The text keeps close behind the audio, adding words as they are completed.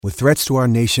With threats to our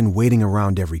nation waiting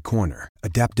around every corner,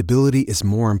 adaptability is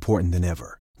more important than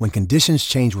ever. When conditions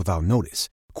change without notice,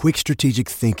 quick strategic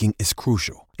thinking is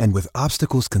crucial. And with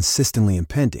obstacles consistently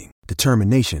impending,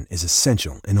 determination is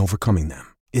essential in overcoming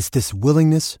them. It's this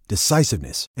willingness,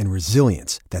 decisiveness, and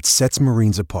resilience that sets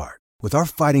Marines apart. With our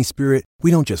fighting spirit, we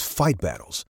don't just fight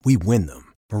battles, we win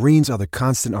them. Marines are the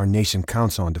constant our nation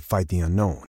counts on to fight the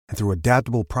unknown. And through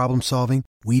adaptable problem solving,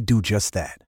 we do just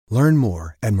that. Learn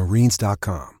more at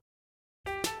marines.com.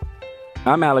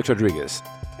 I'm Alex Rodriguez.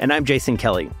 And I'm Jason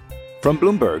Kelly. From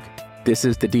Bloomberg, this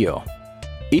is The Deal.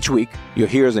 Each week, you'll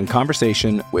hear us in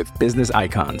conversation with business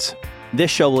icons. This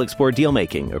show will explore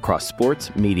deal-making across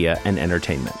sports, media, and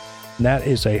entertainment. That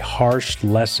is a harsh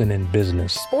lesson in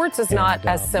business. Sports is not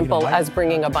as simple as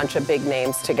bringing a bunch of big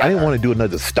names together. I didn't want to do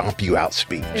another stomp you out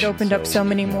speech. It opened up so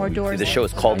many more doors. The show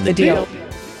is called The Deal.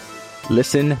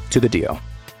 Listen to The Deal.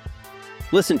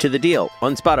 Listen to The Deal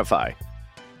on Spotify.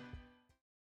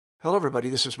 Hello, everybody.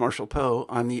 This is Marshall Poe.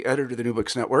 I'm the editor of the New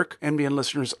Books Network. NBN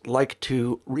listeners like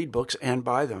to read books and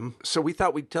buy them. So we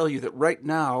thought we'd tell you that right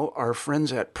now, our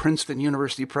friends at Princeton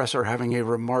University Press are having a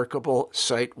remarkable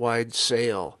site-wide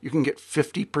sale. You can get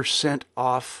 50%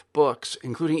 off books,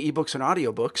 including ebooks and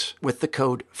audiobooks, with the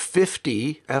code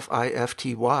 50,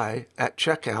 F-I-F-T-Y, at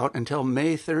checkout until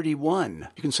May 31.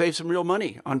 You can save some real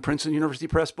money on Princeton University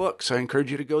Press books. I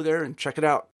encourage you to go there and check it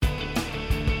out.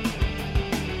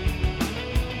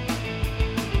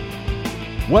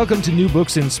 Welcome to New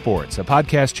Books in Sports, a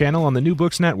podcast channel on the New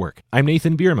Books Network. I'm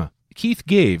Nathan Bierma. Keith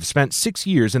Gave spent 6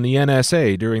 years in the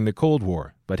NSA during the Cold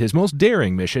War, but his most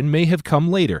daring mission may have come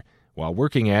later, while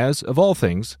working as, of all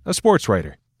things, a sports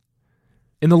writer.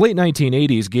 In the late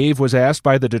 1980s, Gave was asked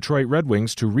by the Detroit Red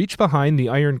Wings to reach behind the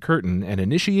Iron Curtain and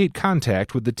initiate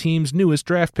contact with the team's newest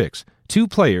draft picks, 2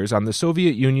 players on the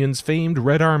Soviet Union's famed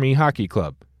Red Army Hockey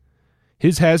Club.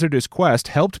 His hazardous quest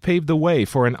helped pave the way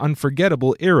for an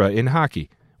unforgettable era in hockey,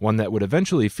 one that would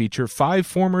eventually feature 5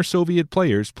 former Soviet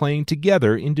players playing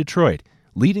together in Detroit,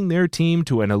 leading their team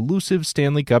to an elusive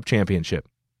Stanley Cup championship.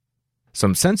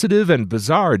 Some sensitive and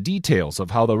bizarre details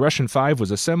of how the Russian Five was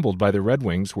assembled by the Red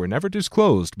Wings were never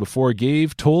disclosed before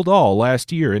Gave told all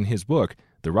last year in his book,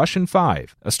 The Russian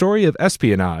Five, a story of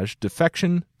espionage,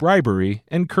 defection, bribery,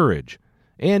 and courage,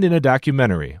 and in a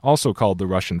documentary, also called The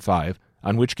Russian Five,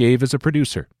 on which Gave is a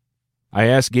producer. I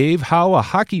asked Gave how a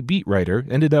hockey beat writer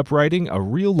ended up writing a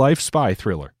real-life spy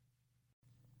thriller.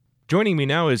 Joining me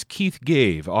now is Keith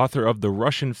Gave, author of The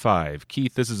Russian Five.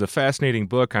 Keith, this is a fascinating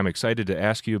book. I'm excited to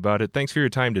ask you about it. Thanks for your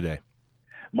time today.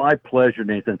 My pleasure,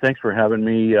 Nathan. Thanks for having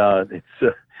me.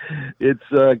 It's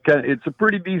a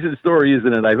pretty decent story,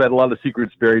 isn't it? I've had a lot of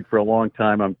secrets buried for a long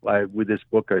time. With this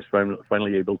book, I was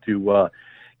finally able to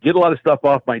get a lot of stuff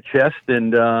off my chest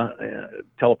and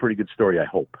tell a pretty good story, I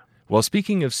hope. Well,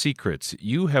 speaking of secrets,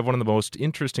 you have one of the most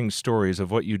interesting stories of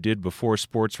what you did before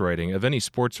sports writing, of any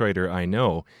sports writer I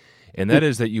know, and that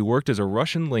is that you worked as a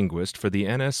Russian linguist for the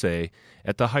NSA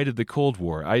at the height of the Cold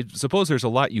War. I suppose there's a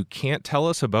lot you can't tell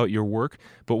us about your work,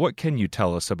 but what can you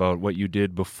tell us about what you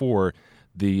did before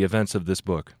the events of this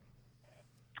book?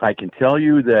 I can tell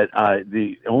you that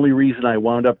the only reason I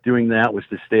wound up doing that was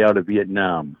to stay out of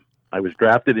Vietnam. I was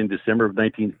drafted in December of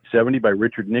 1970 by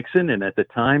Richard Nixon, and at the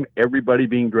time, everybody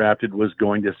being drafted was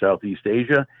going to Southeast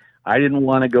Asia. I didn't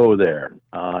want to go there.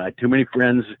 I had too many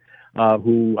friends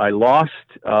who I lost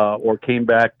or came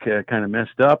back kind of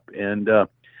messed up, and I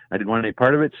didn't want any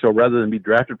part of it. So rather than be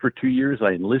drafted for 2 years,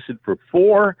 I enlisted for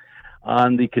 4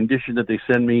 on the condition that they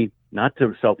send me not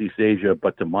to Southeast Asia,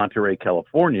 but to Monterey,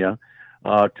 California,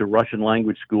 to Russian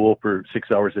language school for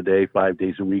 6 hours a day, 5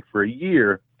 days a week for a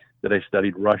year. That I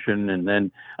studied Russian, and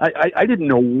then I didn't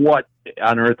know what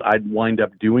on earth I'd wind up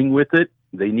doing with it.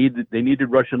 They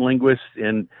needed Russian linguists,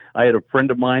 and I had a friend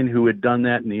of mine who had done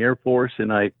that in the Air Force,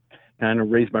 and I kind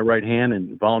of raised my right hand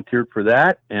and volunteered for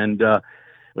that. And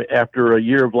after a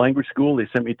year of language school, they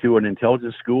sent me to an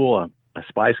intelligence school, a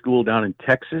spy school down in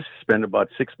Texas, spent about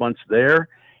 6 months there,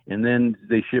 and then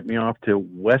they shipped me off to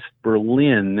West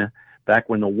Berlin back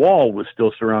when the wall was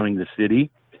still surrounding the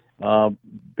city.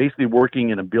 Basically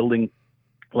working in a building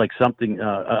like something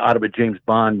out of a James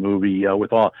Bond movie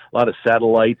with a lot of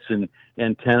satellites and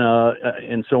antenna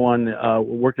and so on.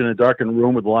 Worked in a darkened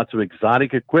room with lots of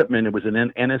exotic equipment. It was an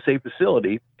NSA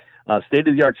facility,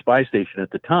 state-of-the-art spy station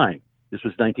at the time. This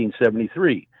was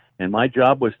 1973. And my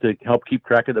job was to help keep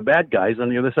track of the bad guys on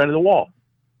the other side of the wall.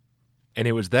 And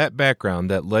it was that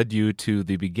background that led you to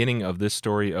the beginning of this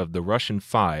story of the Russian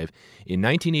Five. In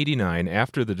 1989,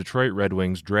 after the Detroit Red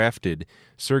Wings drafted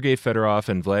Sergei Fedorov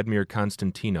and Vladimir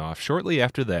Konstantinov, shortly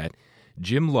after that,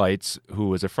 Jim Lites, who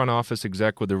was a front office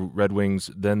exec with the Red Wings,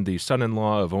 then the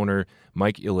son-in-law of owner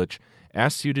Mike Ilitch,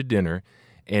 asks you to dinner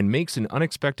and makes an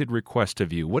unexpected request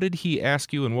of you. What did he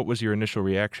ask you, and what was your initial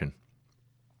reaction?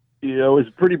 Yeah, it was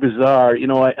pretty bizarre.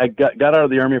 I got out of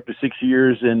the Army after 6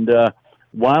 years and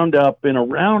wound up in a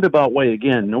roundabout way.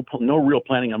 Again, no real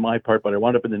planning on my part, but I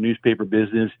wound up in the newspaper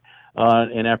business.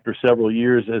 And after several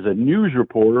years as a news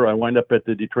reporter, I wound up at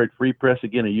the Detroit Free Press,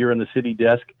 again, a year on the city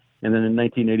desk. And then in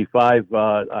 1985,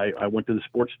 I went to the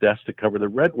sports desk to cover the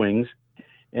Red Wings.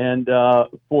 And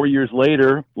 4 years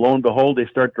later, lo and behold, they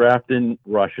start drafting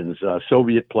Russians,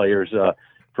 Soviet players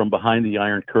from behind the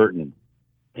Iron Curtain.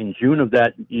 In June of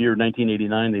that year,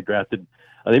 1989,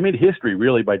 they made history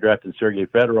really by drafting Sergei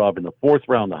Fedorov in the fourth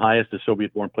round, the highest a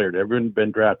Soviet-born player to ever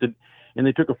been drafted. And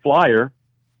they took a flyer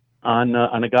on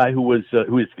a guy who has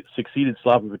succeeded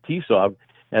Slava Fetisov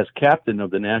as captain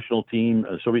of the national team,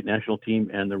 Soviet national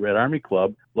team, and the Red Army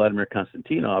Club, Vladimir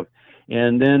Konstantinov.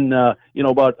 And then,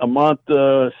 about a month,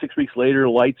 6 weeks later,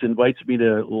 Lites invites me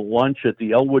to lunch at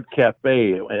the Elwood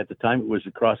Cafe. At the time, it was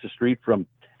across the street from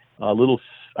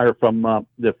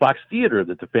the Fox Theater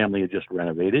that the family had just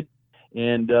renovated,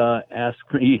 and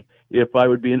asked me if I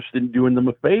would be interested in doing them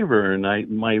a favor. And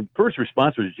my first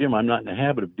response was, Jim, I'm not in the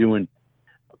habit of doing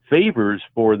favors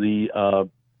for the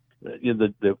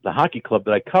hockey club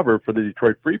that I cover for the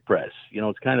Detroit Free Press.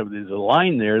 It's kind of, there's a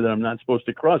line there that I'm not supposed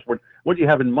to cross. What do you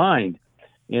have in mind?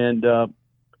 And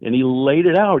he laid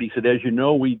it out. He said, as you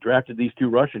know, we drafted these two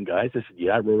Russian guys. I said,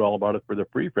 yeah, I wrote all about it for the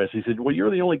Free Press. He said, well, you're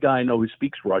the only guy I know who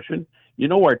speaks Russian. You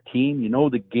know our team, you know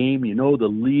the game, you know the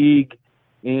league.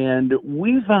 And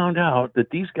we found out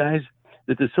that these guys,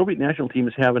 that the Soviet national team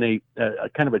is having a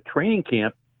kind of a training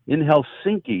camp in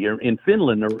Helsinki or in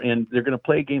Finland, and they're going to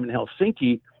play a game in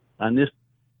Helsinki on this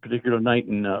particular night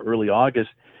in early August.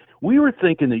 We were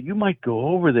thinking that you might go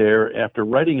over there after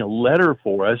writing a letter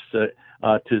for us to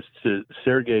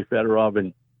Sergei Fedorov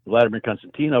and Vladimir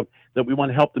Konstantinov, that we want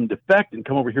to help them defect and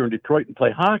come over here in Detroit and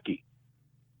play hockey.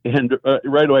 And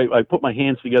right away, I put my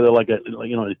hands together like a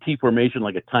T formation,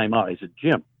 like a timeout. I said,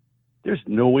 Jim, there's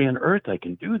no way on earth I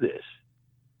can do this.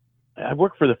 I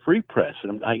work for the Free Press,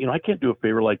 and I can't do a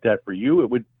favor like that for you. It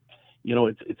would,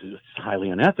 it's highly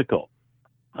unethical,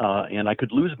 and I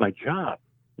could lose my job.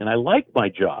 And I like my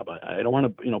job. I don't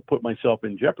want to, put myself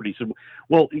in jeopardy. He said,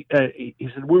 well, he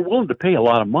said, we're willing to pay a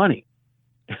lot of money.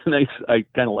 And I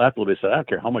kind of laughed a little bit. I said, I don't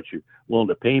care how much you're willing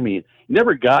to pay me. He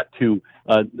never got to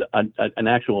an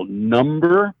actual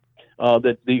number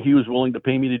that he was willing to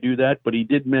pay me to do that, but he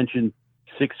did mention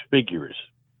six figures.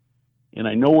 And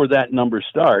I know where that number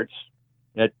starts.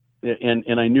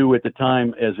 And I knew at the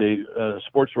time, as a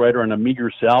sports writer on a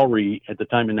meager salary at the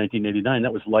time in 1989,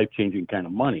 that was life-changing kind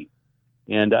of money.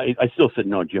 And I still said,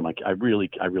 no, Jim, I really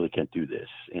can't do this.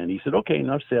 And he said, okay,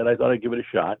 enough said. I thought I'd give it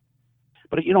a shot.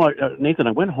 But, Nathan,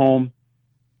 I went home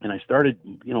and I started,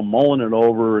 mulling it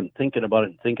over and thinking about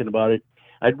it.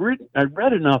 I'd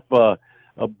read enough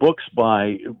books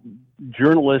by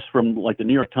journalists from like the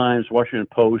New York Times, Washington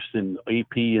Post, and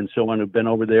AP and so on who've been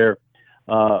over there,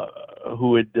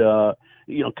 who had,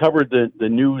 covered the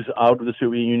news out of the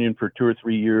Soviet Union for 2 or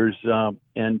 3 years.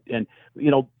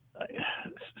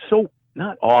 So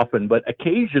not often, but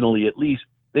occasionally at least,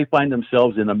 they find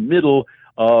themselves in the middle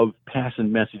of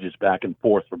passing messages back and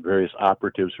forth from various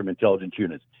operatives from intelligence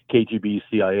units, KGB,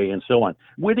 CIA, and so on.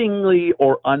 Wittingly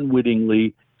or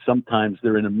unwittingly, sometimes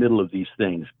they're in the middle of these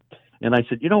things. And I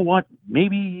said, you know what,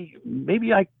 maybe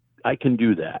I can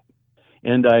do that.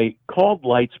 And I called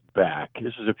Lites back.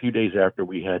 This is a few days after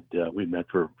we met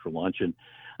for lunch. And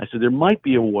I said, there might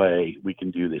be a way we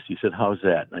can do this. He said, how's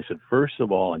that? And I said, first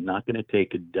of all, I'm not going to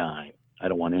take a dime. I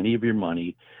don't want any of your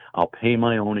money. I'll pay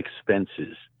my own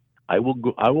expenses. I will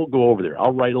go over there.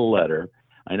 I'll write a letter.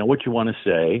 I know what you want to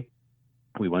say.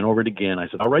 We went over it again. I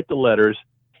said, I'll write the letters,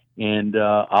 and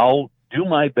I'll do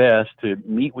my best to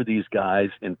meet with these guys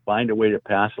and find a way to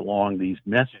pass along these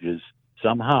messages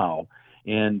somehow.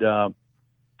 And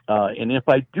if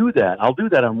I do that, I'll do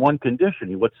that on one condition.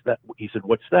 He said,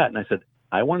 what's that? And I said,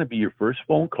 I want to be your first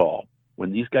phone call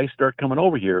when these guys start coming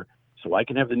over here so I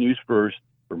can have the news first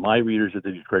for my readers at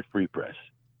the Detroit Free Press.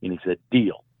 And he said,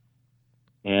 deal.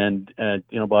 And,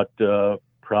 about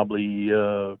probably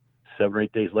 7 or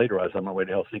 8 days later, I was on my way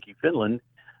to Helsinki, Finland,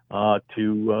 I'm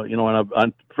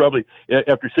probably,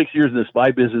 after 6 years in the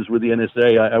spy business with the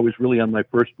NSA, I was really on my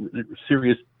first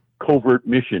serious covert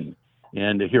mission.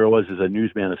 And here I was as a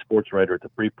newsman, a sports writer at the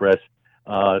Free Press,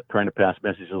 trying to pass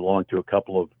messages along to a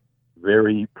couple of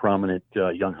very prominent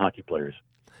young hockey players.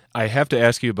 I have to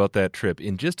ask you about that trip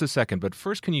in just a second, but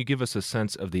first, can you give us a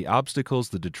sense of the obstacles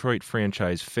the Detroit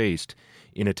franchise faced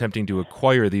in attempting to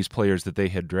acquire these players that they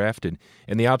had drafted,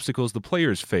 and the obstacles the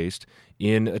players faced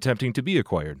in attempting to be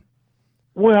acquired?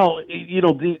 Well,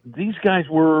 these guys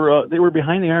were they were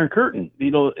behind the Iron Curtain.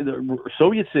 The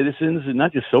Soviet citizens, and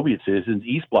not just Soviet citizens,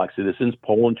 East Bloc citizens,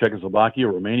 Poland, Czechoslovakia,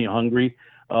 Romania, Hungary,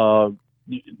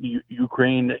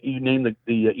 Ukraine, you name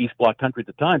the East Bloc country at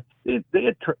the time. They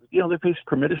had they faced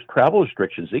tremendous travel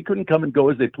restrictions. They couldn't come and go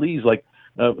as they please, like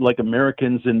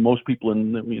Americans and most people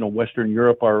in Western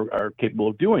Europe are capable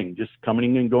of doing, just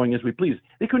coming and going as we please.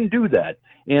 They couldn't do that,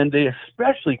 and they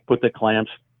especially put the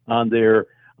clamps on their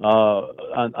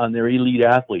elite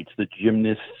athletes, the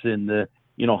gymnasts and the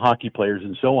hockey players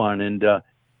and so on. And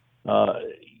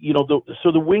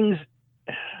so the Wings,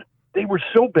 they were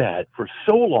so bad for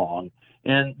so long,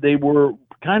 and they were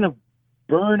kind of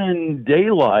burning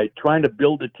daylight trying to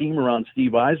build a team around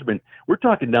Steve Yzerman. We're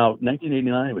talking now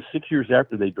 1989. It was 6 years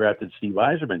after they drafted Steve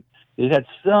Yzerman. They had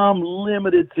some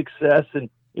limited success in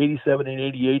 87 and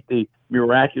 88. They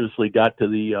miraculously got to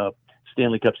the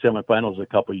Stanley Cup semifinals a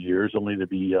couple of years, only to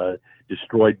be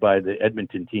destroyed by the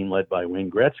Edmonton team led by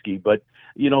Wayne Gretzky. But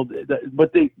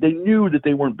but they knew that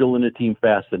they weren't building a team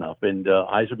fast enough, and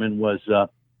Yzerman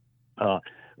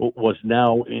was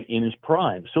now in his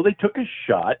prime. So they took a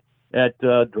shot at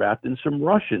drafting some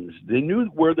Russians. They knew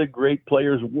where the great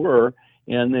players were,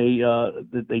 and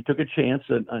they took a chance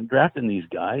on drafting these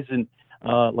guys. And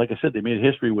like I said, they made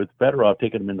history with Fedorov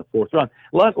taking them in the fourth round.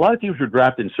 A lot of teams were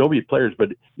drafting Soviet players,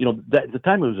 but at the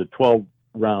time it was a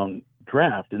 12-round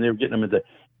draft, and they were getting them in the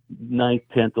 9th,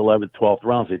 10th, 11th, 12th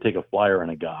rounds. They take a flyer on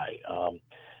a guy.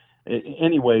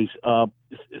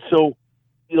 So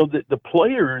the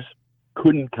players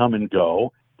couldn't come and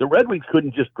go. The Red Wings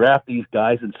couldn't just draft these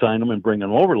guys and sign them and bring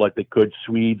them over like they could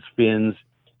Swedes, Finns,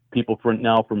 people from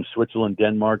Switzerland,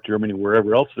 Denmark, Germany,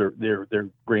 wherever else they're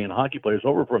bringing hockey players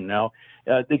over from now.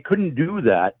 They couldn't do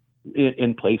that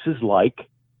in places like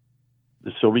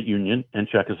the Soviet Union and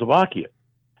Czechoslovakia.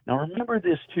 Now remember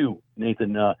this too,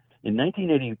 Nathan. In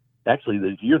 1980, actually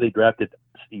the year they drafted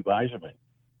Steve Yzerman,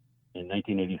 in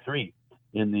 1983,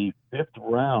 in the 5th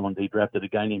round they drafted a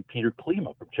guy named Peter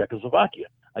Klima from Czechoslovakia,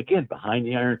 again behind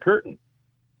the Iron Curtain.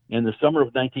 In the summer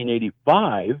of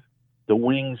 1985, the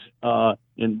Wings,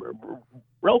 in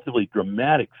relatively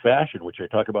dramatic fashion, which I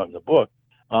talk about in the book,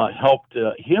 helped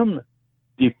him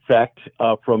defect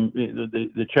from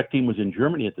the Czech team was in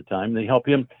Germany at the time. They helped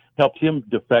him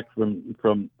defect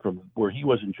from where he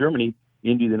was in Germany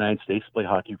into the United States to play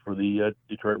hockey for the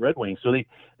Detroit Red Wings. So they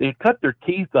had cut their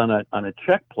teeth on a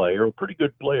Czech player, a pretty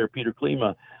good player, Peter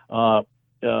Klima.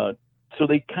 So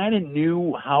they kind of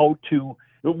knew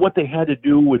what they had to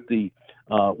do with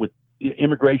with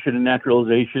immigration and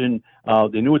naturalization.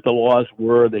 They knew what the laws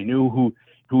were. They knew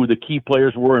who the key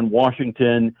players were in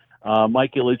Washington.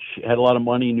 Mike Ilitch had a lot of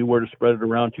money, knew where to spread it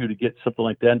around to get something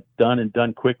like that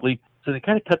done quickly. So they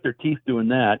kind of cut their teeth doing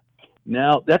that.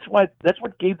 Now that's what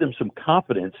gave them some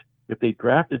confidence. If they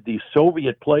drafted these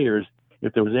Soviet players,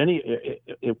 if there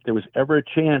was ever a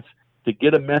chance to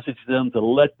get a message to them to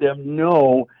let them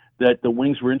know that the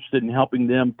Wings were interested in helping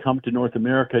them come to North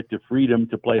America to freedom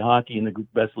to play hockey in the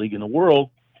best league in the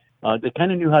world, they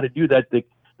kind of knew how to do that.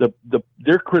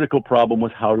 Their critical problem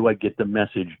was, how do I get the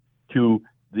message to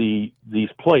these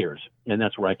players? And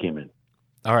that's where I came in.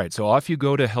 All right, so off you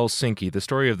go to Helsinki. The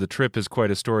story of the trip is quite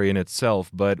a story in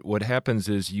itself, but what happens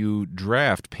is you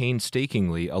draft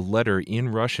painstakingly a letter in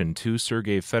Russian to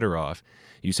Sergei Fedorov.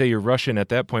 You say your Russian at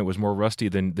that point was more rusty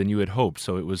than you had hoped,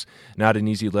 so it was not an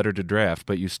easy letter to draft,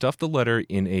 but you stuff the letter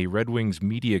in a Red Wings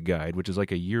media guide, which is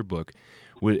like a yearbook,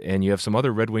 and you have some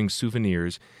other Red Wings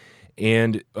souvenirs,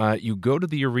 and you go to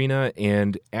the arena,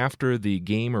 and after the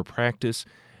game or practice,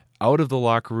 out of the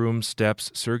locker room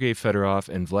steps Sergei Fedorov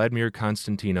and Vladimir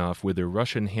Konstantinov with their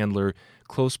Russian handler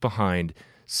close behind.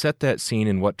 Set that scene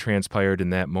and what transpired in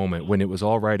that moment when it was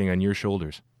all riding on your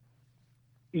shoulders.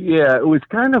 Yeah, it was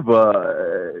kind of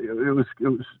it was.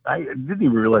 I didn't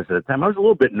even realize at the time. I was a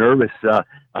little bit nervous.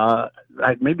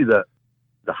 Maybe the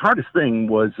hardest thing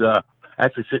was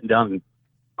actually sitting down and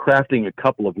crafting a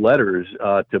couple of letters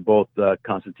to both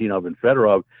Konstantinov and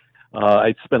Fedorov.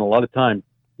 I spent a lot of time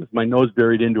with my nose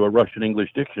buried into a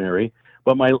Russian-English dictionary,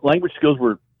 but my language skills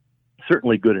were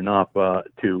certainly good enough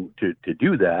to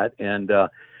do that. And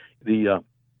the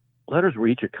letters were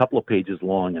each a couple of pages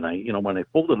long, and when I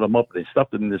folded them up, they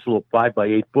stuffed them in this little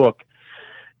 5x8 book.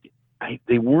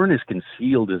 They weren't as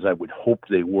concealed as I would hope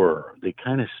they were. They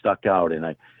kind of stuck out,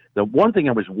 and the one thing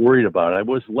I was worried about, I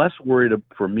was less worried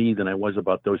for me than I was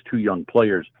about those two young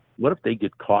players. what if they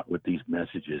get caught with these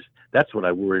messages? That's what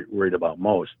I worried about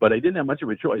most. But I didn't have much of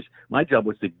a choice. My job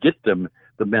was to get them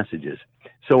the messages.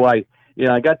 So I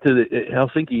got to the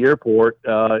Helsinki airport,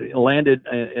 landed,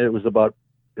 and it was about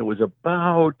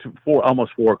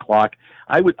almost 4 o'clock.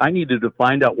 I needed to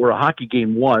find out where a hockey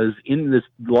game was in this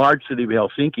large city of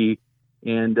Helsinki,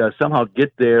 and somehow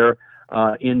get there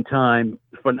in time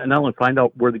for not only find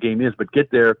out where the game is, but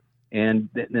get there, and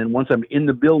then once I'm in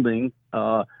the building,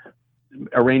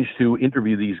 arrange to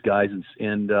interview these guys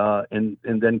and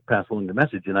then pass along the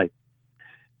message. And I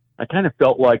kind of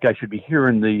felt like I should be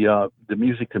hearing the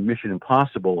music to Mission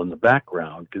Impossible in the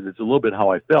background, because it's a little bit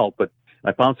how I felt. But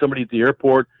I found somebody at the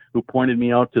airport who pointed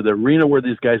me out to the arena where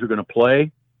these guys were going to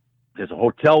play. There's a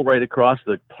hotel right across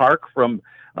the park from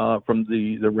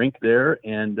the rink there,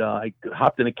 and I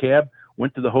hopped in a cab,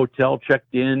 went to the hotel,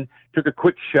 checked in, took a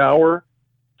quick shower,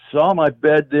 saw my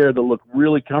bed there that looked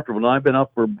really comfortable. Now, I've been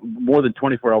up for more than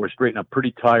 24 hours straight, and I'm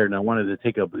pretty tired, and I wanted to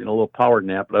take a little power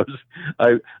nap, but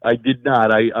I did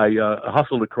not. I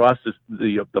hustled across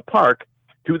the park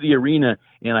to the arena,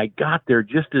 and I got there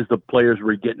just as the players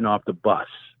were getting off the bus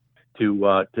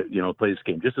to play this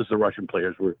game, just as the Russian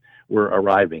players were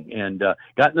arriving, and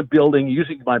got in the building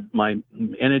using my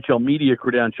NHL media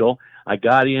credential. I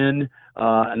got in.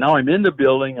 And now I'm in the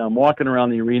building. I'm walking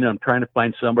around the arena. I'm trying to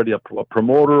find somebody, a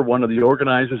promoter, one of the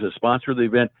organizers, a sponsor of the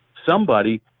event,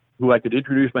 somebody who I could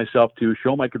introduce myself to,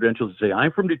 show my credentials, and say,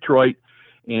 I'm from Detroit,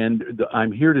 and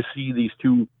I'm here to see these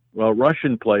two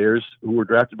Russian players who were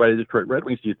drafted by the Detroit Red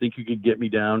Wings. Do you think you could get me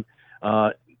down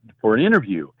for an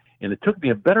interview? And it took me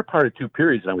a better part of 2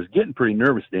 periods, and I was getting pretty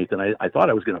nervous, Nathan. I thought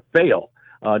I was going to fail.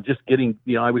 Just getting,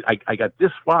 I got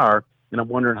this far, and I'm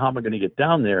wondering how am I going to get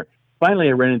down there. Finally,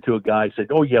 I ran into a guy. Said,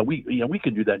 "Oh yeah, we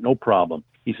can do that, no problem."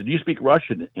 He said, "Do you speak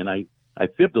Russian?" And I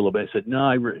fibbed a little bit. I said, "No,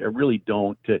 I really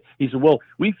don't." He said, "Well,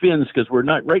 we Finns, because we're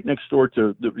not right next door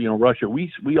to Russia.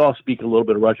 We all speak a little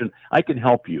bit of Russian. I can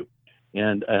help you."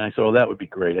 And I said, "Oh, that would be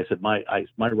great." I said, "My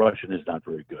Russian is not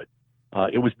very good."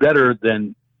 It was better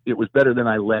than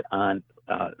I let on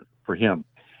for him.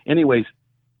 Anyways,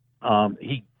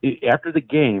 after the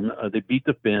game, they beat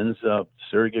the Finns.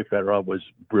 Sergei Fedorov was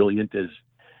brilliant, as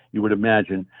you would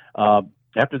imagine.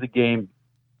 After the game,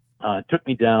 took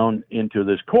me down into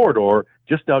this corridor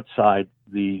just outside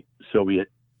the Soviet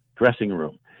dressing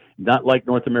room. Not like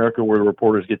North America, where the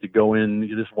reporters get to go in,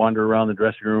 you just wander around the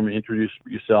dressing room and introduce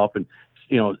yourself and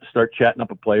start chatting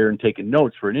up a player and taking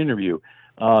notes for an interview.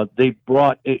 They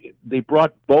brought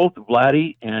both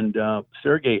Vladdy and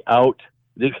Sergei out.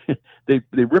 They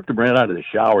ripped them right out of the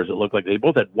showers. It looked like they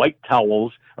both had white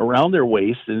towels around their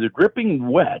waists, and they're dripping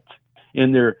wet.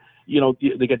 And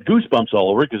they got goosebumps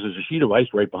all over because there's a sheet of ice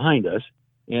right behind us.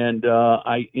 And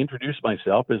I introduced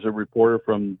myself as a reporter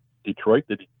from Detroit,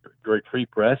 the Detroit Free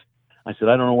Press. I said,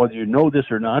 I don't know whether you know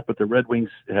this or not, but the Red Wings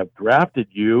have drafted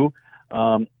you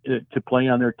to play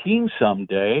on their team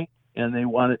someday. And they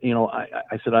wanted,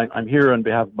 I said, I'm here on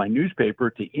behalf of my newspaper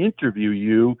to interview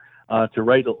you, to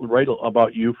write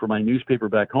about you for my newspaper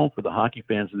back home for the hockey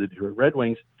fans of the Detroit Red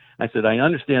Wings. I said, I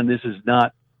understand this is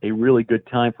not a really good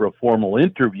time for a formal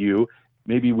interview.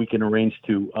 Maybe we can arrange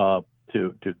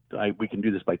we can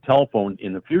do this by telephone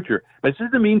in the future. But in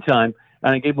the meantime,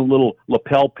 and I gave them little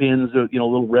lapel pins,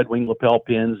 little Red Wing lapel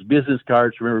pins, business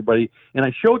cards from everybody. And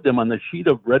I showed them on the sheet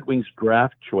of Red Wings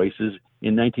draft choices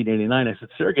in 1989. I said,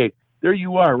 Sergei, there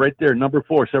you are right there, number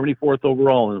 4, 74th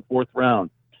overall in the 4th round.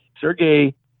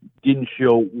 Sergei didn't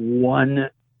show one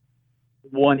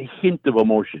hint of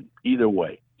emotion either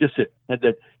way. Just had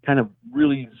that kind of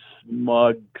really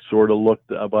smug sort of look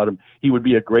about him. He would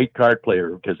be a great card player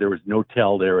because there was no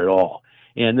tell there at all.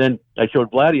 And then I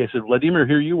showed Vladdy. I said, Vladimir,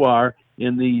 here you are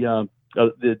in the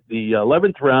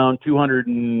 11th round,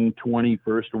 221st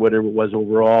or whatever it was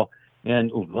overall.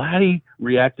 And Vladdy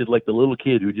reacted like the little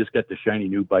kid who just got the shiny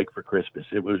new bike for Christmas.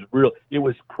 It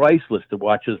was priceless to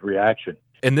watch his reaction.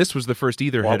 And this was the first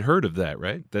either had heard of that,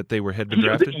 right? That they had been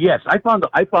drafted? Yes, I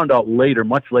found out later,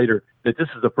 much later, that this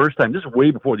is the first time. This is way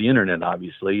before the internet,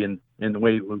 obviously, and the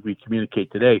way we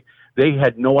communicate today. They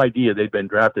had no idea they'd been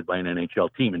drafted by an NHL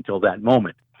team until that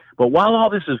moment. But while all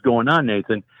this is going on,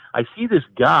 Nathan, I see this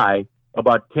guy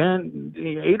about 8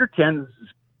 or 10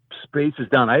 spaces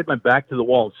down. I had my back to the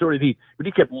wall, but he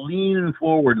kept leaning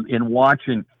forward and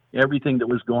watching everything that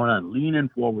was going on, leaning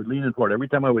forward. Every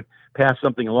time I would pass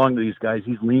something along to these guys,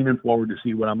 he's leaning forward to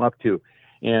see what I'm up to.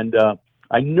 And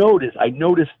I noticed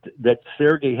that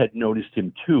Sergei had noticed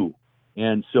him too.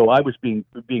 And so I was being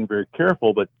very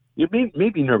careful, but it made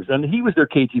me nervous. And he was their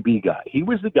KGB guy. He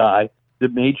was the guy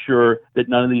that made sure that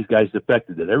none of these guys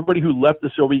defected. That everybody who left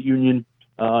the Soviet Union,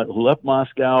 who left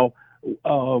Moscow,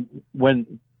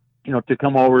 when to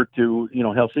come over to,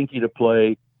 Helsinki to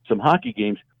play some hockey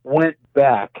games, went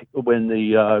back when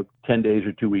the 10 days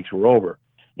or 2 weeks were over.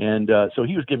 And so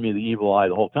he was giving me the evil eye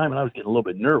the whole time, and I was getting a little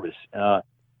bit nervous. And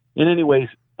anyways,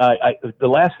 the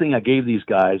last thing I gave these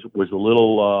guys was a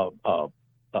little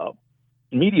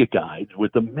media guides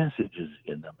with the messages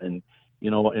in them. And,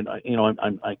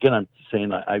 I'm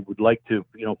saying I would like to,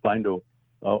 find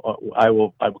I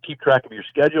will keep track of your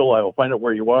schedule. I will find out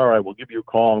where you are. I will give you a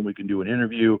call and we can do an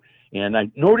interview. And I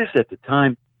noticed at the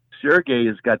time, Sergey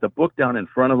has got the book down in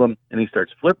front of him, and he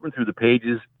starts flipping through the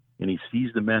pages, and he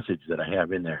sees the message that I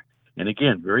have in there. And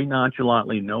again, very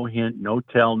nonchalantly, no hint, no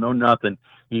tell, no nothing.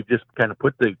 He just kind of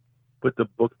put the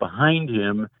book behind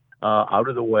him, out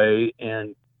of the way,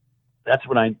 and that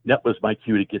was my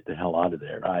cue to get the hell out of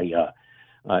there.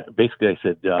 Basically I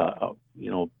said,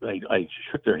 I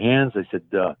shook their hands. I said,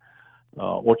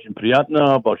 очень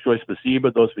приятно, большое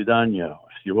спасибо, до свидания,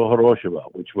 всего хорошего,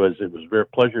 it was a very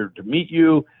pleasure to meet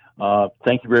you.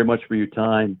 Thank you very much for your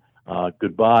time.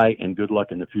 Goodbye and good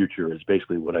luck in the future is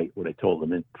basically what I told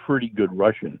them in pretty good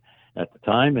Russian at the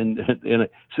time, and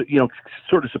so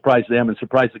sort of surprised them and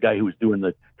surprised the guy who was doing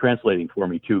the translating for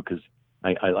me too, because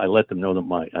I let them know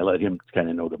I let him kind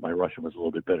of know that my Russian was a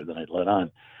little bit better than I'd let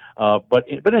on.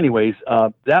 But anyways,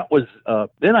 that was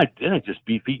then I just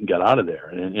beat feet and got out of there,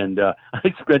 and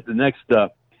I spent the next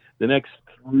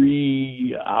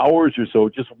 3 hours or so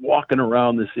just walking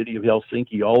around the city of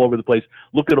Helsinki all over the place,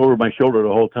 looking over my shoulder the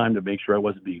whole time to make sure I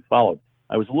wasn't being followed.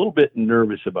 I was a little bit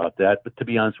nervous about that, but to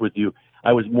be honest with you,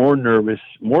 I was more nervous,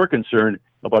 more concerned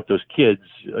about those kids,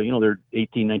 they're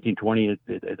 18, 19, 20 at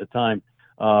the time,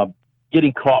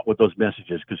 getting caught with those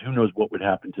messages, because who knows what would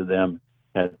happen to them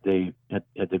had they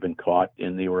been caught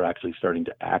and they were actually starting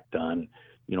to act on,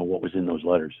 what was in those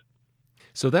letters.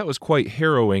 So that was quite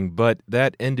harrowing, but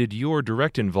that ended your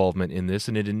direct involvement in this,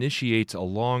 and it initiates a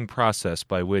long process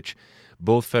by which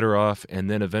both Fedorov and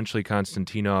then eventually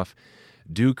Konstantinov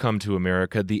do come to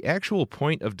America. The actual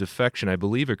point of defection, I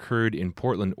believe, occurred in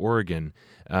Portland, Oregon,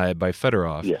 by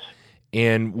Fedorov. Yes.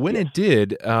 And when it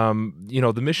did,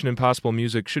 the Mission Impossible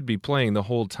music should be playing the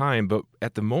whole time, but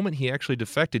at the moment he actually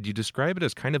defected, you describe it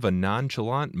as kind of a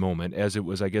nonchalant moment, as it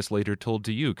was, I guess, later told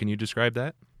to you. Can you describe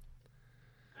that?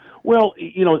 Well,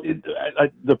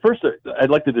 the first, I'd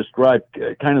like to describe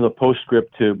kind of the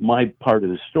postscript to my part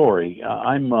of the story.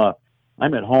 I'm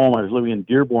at home. I was living in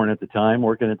Dearborn at the time,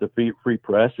 working at the Free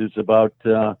Press. It's about,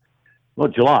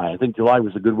 July. I think July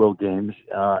was the Goodwill Games.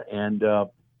 And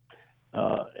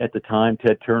at the time,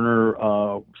 Ted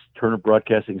Turner, Turner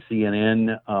Broadcasting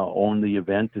CNN, owned the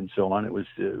event and so on. It was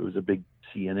a big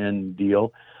CNN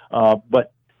deal.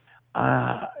 But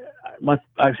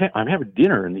I'm having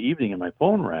dinner in the evening and my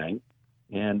phone rang,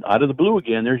 and out of the blue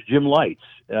again, there's Jim Lights,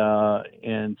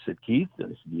 and said, Keith? And I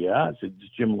said, yeah. I said,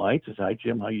 it's Jim Lights. I said, hi,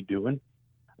 Jim, how you doing?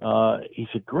 He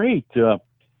said, great.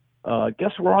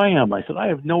 Guess where I am? I said, I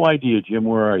have no idea, Jim,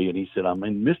 where are you? And he said, I'm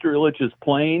in Mr. Ilitch's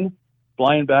plane,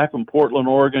 flying back from Portland,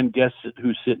 Oregon. Guess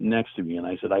who's sitting next to me? And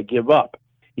I said, I give up.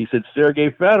 He said, Sergey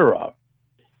Fedorov.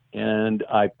 And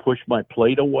I pushed my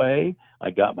plate away. I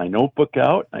got my notebook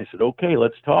out. I said, okay,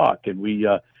 let's talk. And we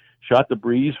shot the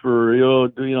breeze for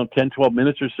 10, 12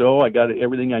 minutes or so. I got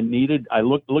everything I needed. I'm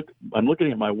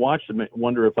looking at my watch to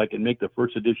wonder if I can make the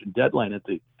first edition deadline at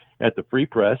the Free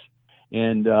Press.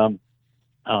 And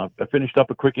I finished up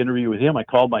a quick interview with him. I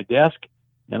called my desk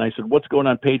and I said, what's going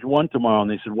on page 1 tomorrow? And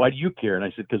they said, why do you care? And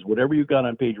I said, because whatever you got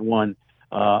on page 1,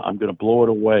 I'm going to blow it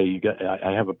away.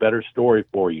 I have a better story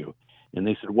for you. And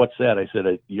they said, what's that? I said,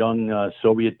 a young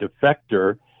Soviet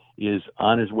defector is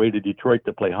on his way to Detroit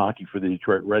to play hockey for the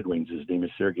Detroit Red Wings. His name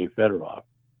is Sergey Fedorov.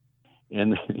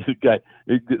 And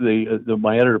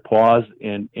my editor paused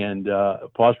and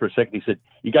paused for a second. He said,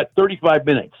 you got 35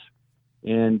 minutes.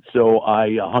 And so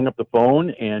I hung up the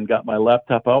phone and got my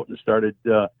laptop out and started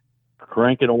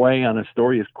cranking away on a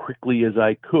story as quickly as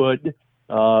I could.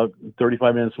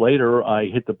 35 minutes later, I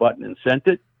hit the button and sent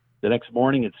it. The next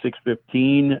morning at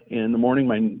 6:15 in the morning,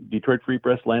 my Detroit Free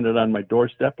Press landed on my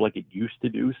doorstep like it used to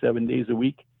do 7 days a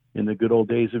week in the good old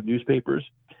days of newspapers.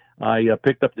 I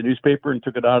picked up the newspaper and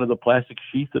took it out of the plastic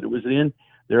sheath that it was in.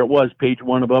 There it was, page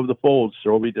 1 above the fold,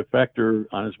 Soviet defector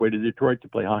on his way to Detroit to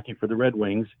play hockey for the Red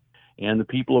Wings. And the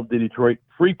people of the Detroit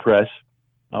Free Press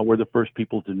were the first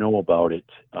people to know about it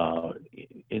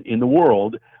in the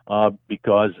world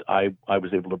because I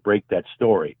was able to break that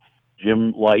story.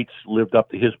 Jim Lights lived up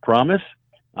to his promise.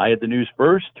 I had the news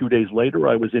first. 2 days later,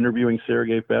 I was interviewing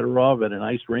Sergey Fedorov at an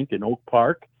ice rink in Oak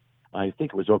Park. I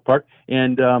think it was Oak Park.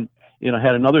 And,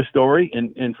 had another story.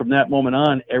 And from that moment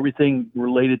on, everything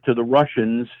related to the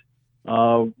Russians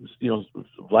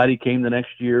Vladdy came the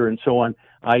next year and so on.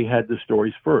 I had the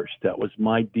stories first. That was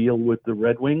my deal with the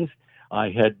Red Wings. I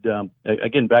had,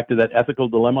 again, back to that ethical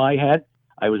dilemma I had.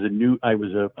 I was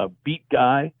a beat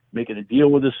guy making a deal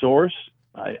with a source.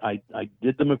 I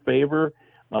did them a favor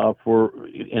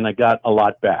and I got a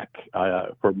lot back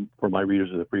for my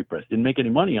readers of the Free Press. Didn't make any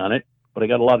money on it, but I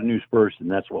got a lot of news first, and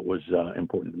that's what was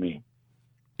important to me.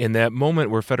 In that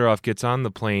moment where Fedorov gets on the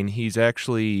plane, he's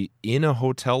actually in a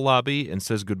hotel lobby and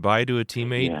says goodbye to a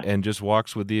teammate and just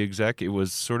walks with the exec. It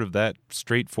was sort of that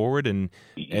straightforward, and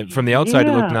from the outside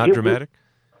it looked not dramatic.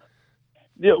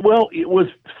 Well, it was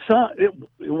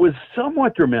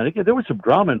somewhat dramatic. There was some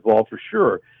drama involved for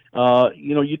sure.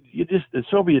 You just a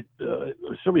Soviet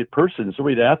person,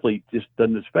 Soviet athlete just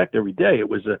doesn't expect every day. It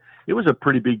was a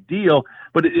pretty big deal,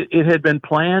 but it had been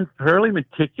planned fairly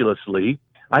meticulously.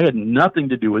 I had nothing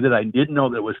to do with it. I didn't know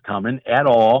that it was coming at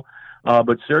all.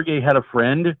 But Sergei had a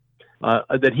friend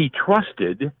that he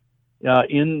trusted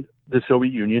in the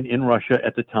Soviet Union, in Russia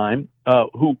at the time,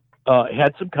 who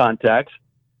had some contacts,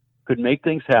 could make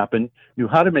things happen, knew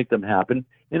how to make them happen.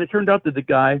 And it turned out that the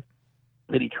guy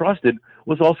that he trusted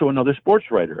was also another sports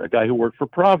writer, a guy who worked for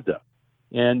Pravda.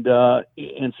 And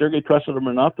Sergei trusted him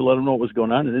enough to let him know what was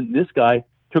going on. And then this guy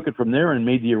took it from there and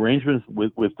made the arrangements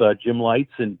with Jim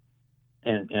Lites and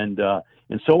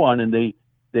so on. And they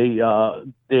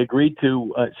agreed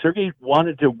to, Sergei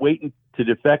wanted to wait to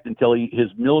defect until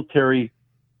his military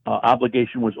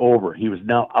obligation was over. He was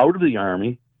now out of the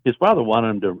Army. His father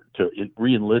wanted him to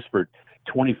re-enlist for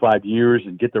 25 years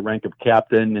and get the rank of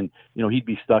captain, and he'd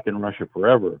be stuck in Russia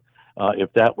forever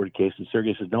if that were the case. And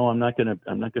Sergei said, "No, I'm not gonna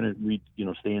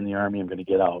stay in the Army. I'm gonna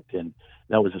get out." And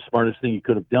that was the smartest thing he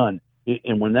could have done.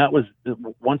 And when that was,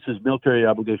 once his military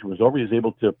obligation was over, he was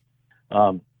able to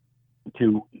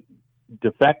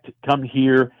defect, come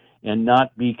here, and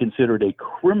not be considered a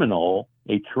criminal,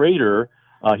 a traitor.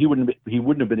 He wouldn't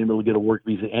have been able to get a work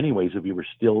visa anyways if he were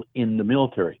still in the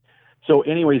military. So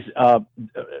anyways,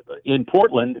 in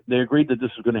Portland, they agreed that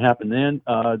this was going to happen then.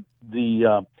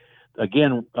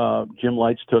 Jim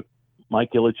Lites took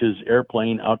Mike Ilitch's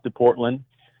airplane out to Portland,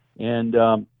 and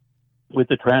with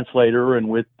the translator and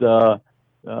with a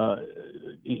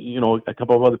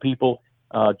couple of other people.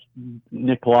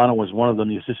 Nick Polano was one of them,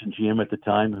 the assistant GM at the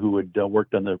time, who had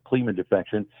worked on the Kleeman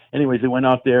defection. Anyways, they went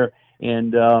out there,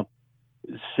 and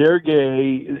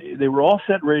Sergei, they were all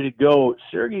set, ready to go.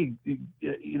 Sergei, he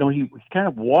kind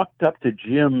of walked up to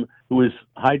Jim, who was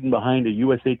hiding behind a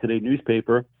USA Today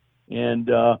newspaper, and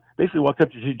basically walked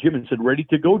up to Jim and said, "Ready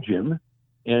to go, Jim."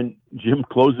 And Jim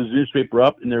closes the newspaper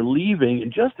up, and they're leaving.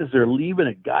 And just as they're leaving,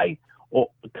 a guy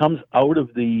comes out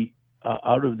of the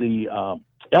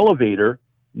elevator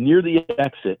near the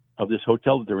exit of this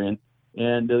hotel that they're in,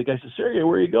 and the guy says, "Sergei,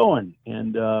 where are you going?"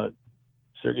 And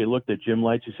Sergei looked at Jim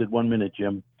Lites. He said, "1 minute,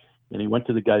 Jim." And he went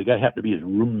to the guy. The guy happened to be his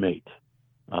roommate,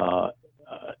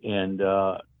 and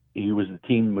he was the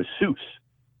team masseuse.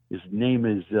 His name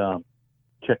is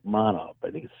Chekmanov.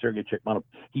 I think it's Sergei Chekmanov.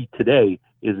 He today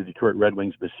is a Detroit Red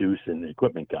Wings masseuse and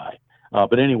equipment guy.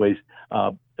 But anyways,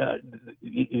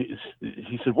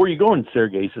 he said, "Where are you going,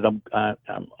 Sergei?" He said,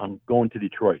 I'm going to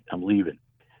Detroit. I'm leaving."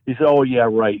 He said, "Oh yeah,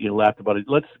 right." He laughed about it.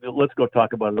 Let's go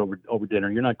talk about it over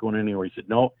dinner. You're not going anywhere. He said,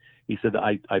 "No." He said,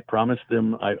 I promised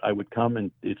them I would come,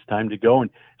 and it's time to go.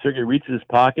 And Sergei reached in his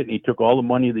pocket, and he took all the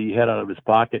money that he had out of his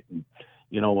pocket, and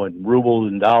and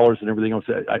rubles and dollars and everything else.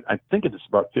 I think it's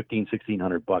about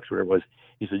 $1,500-$1,600, whatever it was.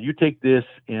 He said, "You take this,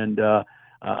 and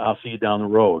I'll see you down the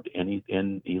road." And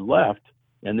he left,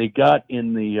 and they got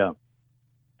in the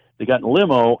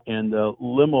limo, and the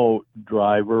limo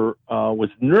driver was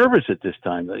nervous at this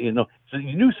time. So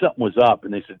he knew something was up,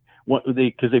 and they said,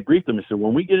 because they briefed him and said,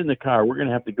 "When we get in the car, we're going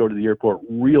to have to go to the airport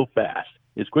real fast,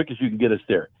 as quick as you can get us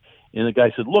there." And the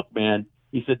guy said, "Look, man,"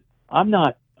 he said, I'm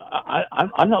not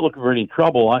looking for any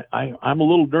trouble. I'm a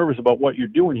little nervous about what you're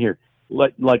doing here."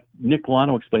 Like Nick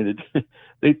Polano explained it,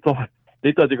 they thought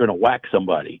they were going to whack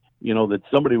somebody, that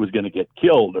somebody was going to get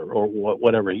killed or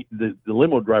whatever. The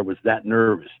limo driver was that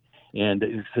nervous. And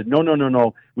he said,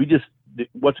 no.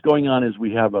 What's going on is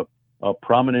we have a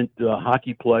prominent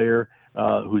hockey player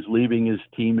who's leaving his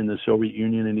team in the Soviet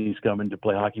Union, and he's coming to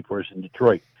play hockey for us in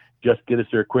Detroit. Just get us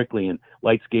there quickly. And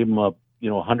Lites gave him a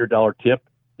 $100 tip.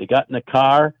 They got in the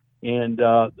car, and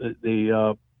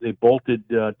they bolted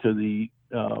to the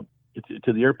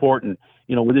airport. And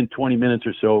within 20 minutes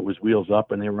or so, it was wheels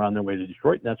up, and they were on their way to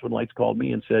Detroit. And that's when Lites called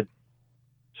me and said,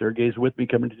 "Sergei's with me,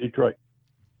 coming to Detroit."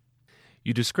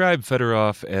 You describe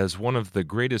Fedorov as one of the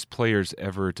greatest players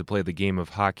ever to play the game of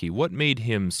hockey. What made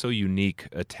him so unique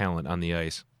a talent on the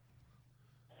ice?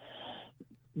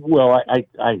 Well,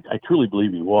 I truly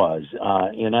believe he was,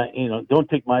 and don't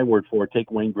take my word for it.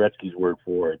 Take Wayne Gretzky's word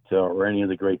for it, or any of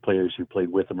the great players who played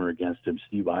with him or against him.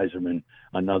 Steve Yzerman,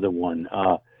 another one,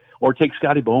 or take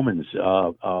Scotty Bowman's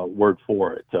word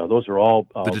for it. Those are all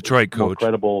the Detroit coach, more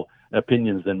credible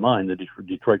opinions than mine. The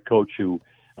Detroit coach who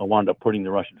wound up putting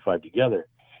the Russian Five together.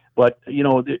 But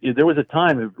there was a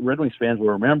time, Red Wings fans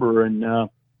will remember, and I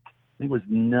think it was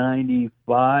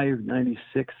 95,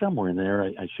 96, somewhere in there.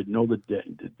 I should know the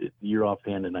year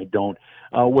offhand, and I don't.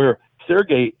 Where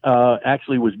Sergei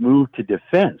actually was moved to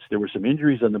defense. There were some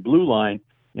injuries on the blue line,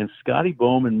 and Scotty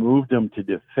Bowman moved him to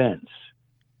defense.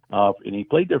 And he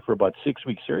played there for about 6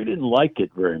 weeks. Sergei didn't like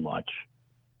it very much.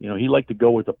 He liked to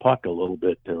go with the puck a little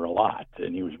bit or a lot,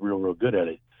 and he was real good at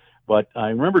it. But I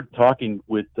remember talking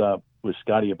with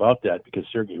Scotty about that because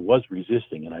Sergei was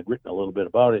resisting, and I'd written a little bit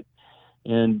about it.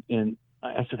 And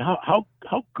I said, how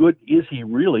good is he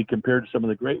really compared to some of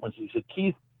the great ones? He said,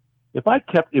 Keith,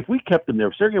 if we kept him there,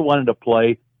 if Sergei wanted to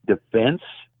play defense,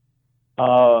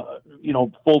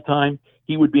 full time,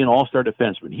 he would be an all-star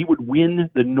defenseman. He would win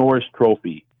the Norris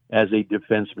Trophy as a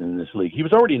defenseman in this league. He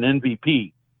was already an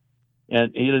MVP,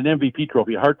 and he had an MVP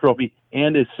trophy, a Hart Trophy,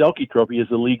 and a Selke Trophy as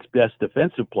the league's best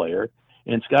defensive player.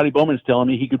 And Scotty Bowman's telling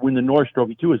me he could win the Norris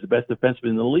Trophy too as the best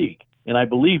defenseman in the league, and I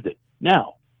believed it.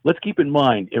 Now, let's keep in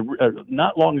mind,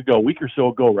 not long ago, a week or so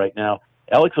ago right now,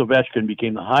 Alex Ovechkin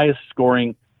became the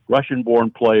highest-scoring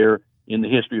Russian-born player in the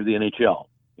history of the NHL.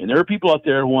 And there are people out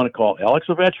there who want to call Alex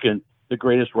Ovechkin the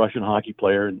greatest Russian hockey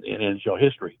player in NHL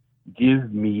history.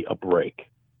 Give me a break.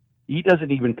 He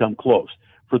doesn't even come close.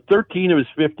 For 13 of his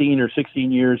 15 or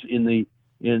 16 years in the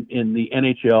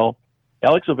NHL,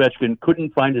 Alex Ovechkin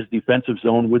couldn't find his defensive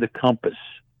zone with a compass.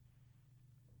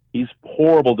 He's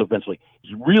horrible defensively.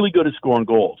 He's really good at scoring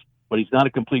goals, but he's not a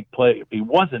complete player. He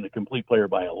wasn't a complete player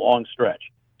by a long stretch.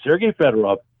 Sergei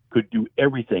Fedorov could do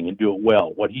everything and do it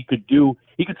well. What he could do,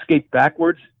 he could skate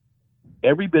backwards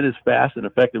every bit as fast and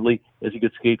effectively as he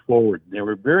could skate forward. There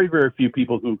were very, very few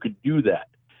people who could do that.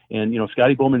 And,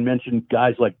 Scotty Bowman mentioned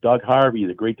guys like Doug Harvey,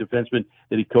 the great defenseman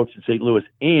that he coached in St. Louis,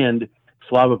 and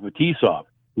Slava Fetisov,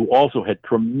 who also had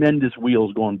tremendous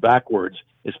wheels going backwards,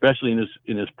 especially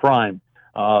in his prime.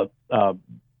 Like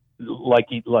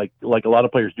a lot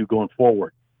of players do going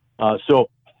forward. So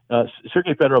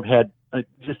Sergei Fedorov had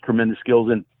just tremendous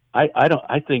skills, and I don't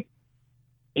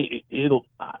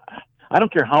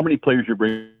care how many players you're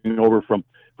bringing over from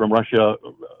Russia,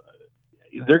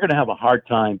 they're going to have a hard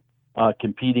time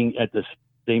competing at the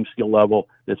same skill level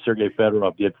that Sergei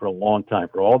Fedorov did for a long time.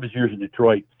 For all of his years in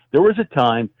Detroit, there was a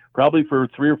time, probably for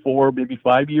 3 or 4, maybe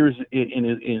 5 years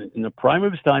in the prime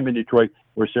of his time in Detroit,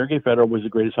 where Sergei Fedorov was the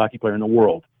greatest hockey player in the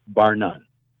world, bar none.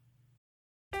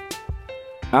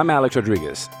 I'm Alex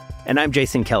Rodriguez. And I'm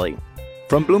Jason Kelly.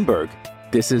 From Bloomberg,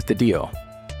 this is The Deal.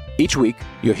 Each week,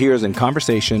 you'll hear us in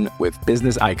conversation with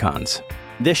business icons.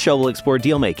 This show will explore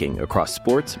deal-making across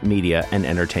sports, media, and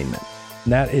entertainment.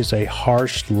 That is a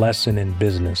harsh lesson in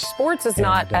business. Sports is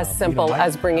not as simple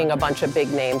as bringing a bunch of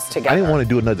big names together. I didn't want to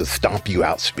do another stomp you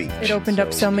out speech. It opened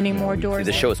up so many more doors.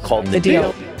 The show is called The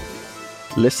Deal.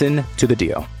 Listen to The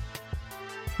Deal.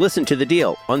 Listen to The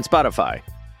Deal on Spotify.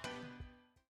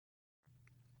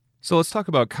 So let's talk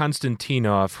about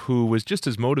Konstantinov, who was just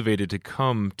as motivated to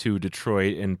come to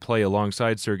Detroit and play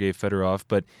alongside Sergei Fedorov,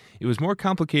 but it was more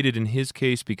complicated in his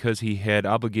case because he had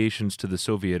obligations to the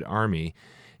Soviet Army.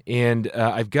 And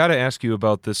I've got to ask you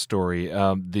about this story.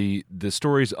 The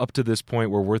stories up to this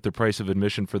point were worth the price of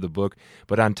admission for the book,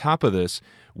 but on top of this,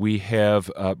 we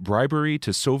have bribery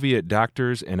to Soviet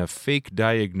doctors and a fake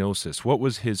diagnosis. What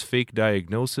was his fake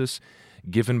diagnosis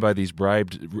given by these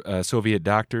bribed Soviet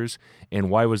doctors, and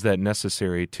why was that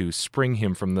necessary to spring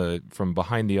him from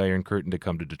behind the Iron Curtain to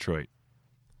come to Detroit?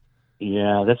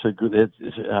 Yeah, that's a good.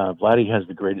 Vladdy has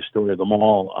the greatest story of them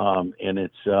all, and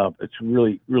it's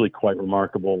really, really quite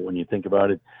remarkable when you think about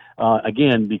it.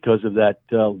 Again, because of that,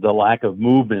 the lack of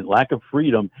movement, lack of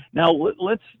freedom. Now,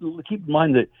 let's keep in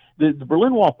mind that the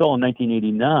Berlin Wall fell in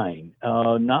 1989.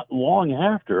 Not long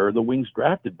after the Wings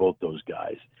drafted both those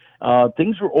guys,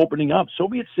 things were opening up.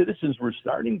 Soviet citizens were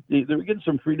starting. They were getting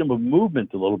some freedom of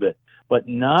movement a little bit, but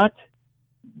not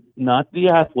the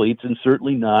athletes, and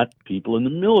certainly not people in the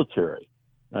military.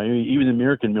 I mean, even the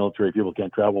American military people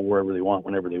can't travel wherever they want,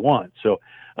 whenever they want. So,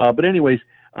 but anyways,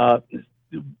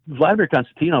 Vladimir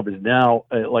Konstantinov is now,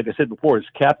 like I said before, is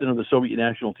captain of the Soviet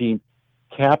national team,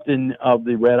 captain of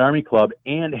the Red Army Club,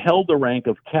 and held the rank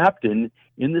of captain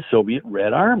in the Soviet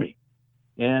Red Army.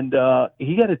 And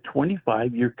he had a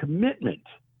 25-year commitment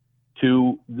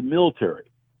to the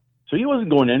military. So he wasn't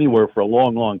going anywhere for a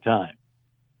long, long time.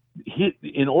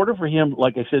 in order for him,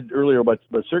 like I said earlier about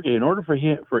Sergei, in order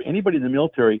for anybody in the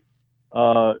military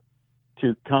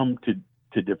to come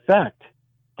to defect,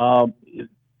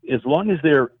 as long as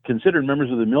they're considered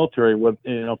members of the military,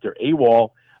 if they're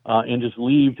AWOL and just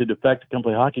leave to defect to come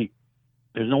play hockey,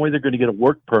 there's no way they're going to get a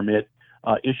work permit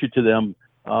issued to them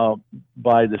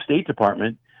by the State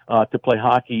Department to play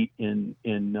hockey in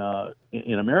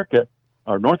America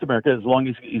or North America, as long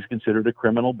as he's considered a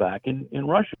criminal back in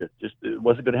Russia. It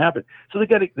wasn't going to happen. So they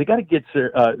got to get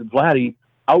Vladdy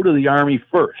out of the army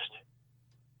first,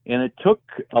 and it took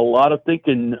a lot of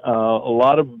thinking, a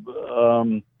lot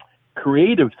of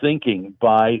creative thinking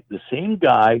by the same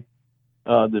guy,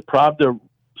 the Pravda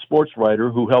sports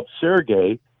writer who helped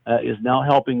Sergei, is now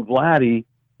helping Vladdy,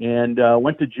 and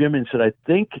went to Jim and said, "I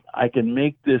think I can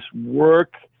make this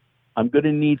work. I'm going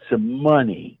to need some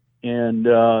money." And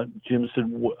Jim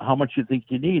said, "How much do you think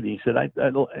you need?" And he said, I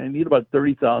need about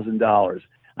 $30,000.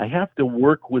 I have to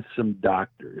work with some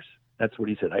doctors. That's what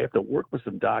he said. I have to work with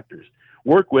some doctors.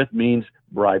 Work with means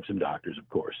bribe some doctors, of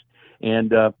course.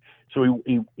 And so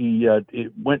he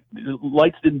went.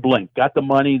 Lights didn't blink. Got the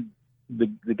money.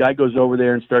 The guy goes over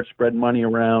there and starts spreading money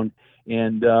around.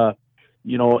 And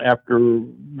after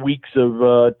weeks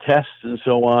of tests and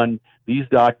so on, these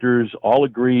doctors all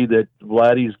agree that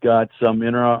Vladdy's got some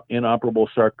inoperable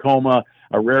sarcoma,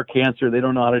 a rare cancer they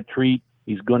don't know how to treat.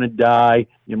 He's going to die.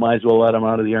 You might as well let him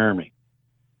out of the army.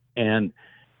 And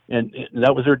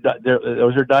that was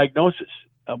their diagnosis.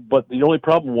 But the only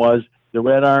problem was the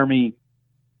Red Army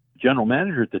general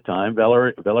manager at the time,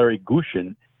 Valery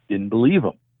Gushin, didn't believe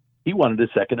him. He wanted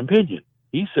a second opinion.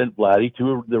 He sent Vladdy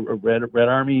to the Red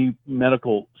Army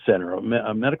Medical Center,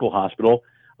 a medical hospital,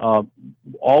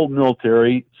 all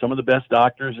military. Some of the best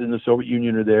doctors in the Soviet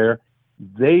Union are there.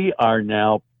 They are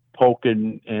now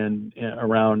poking and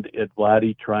around at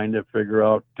Vladdy, trying to figure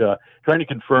out, trying to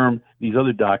confirm these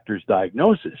other doctors'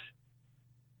 diagnosis.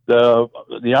 The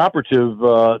operative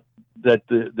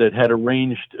that had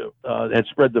arranged, had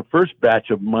spread the first batch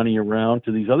of money around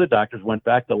to these other doctors, went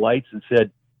back to Lights and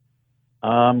said,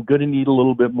 "I'm going to need a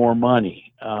little bit more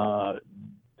money.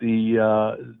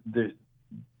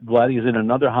 Vladdy is in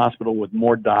another hospital with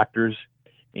more doctors,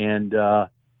 and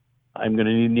I'm going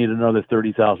to need another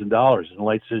 $30,000." And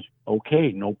Light says,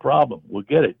 "Okay, no problem. We'll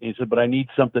get it." And he said, "But I need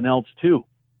something else too."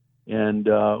 And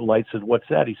Light said, "What's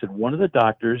that?" He said, "One of the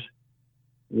doctors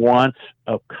wants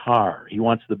a car. He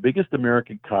wants the biggest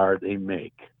American car they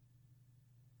make."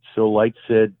 So Light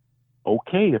said,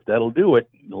 "Okay, if that'll do it."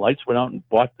 The Lights went out and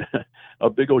bought a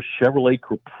big old Chevrolet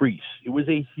Caprice. It was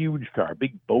a huge car,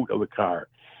 big boat of a car.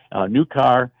 New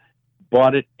car,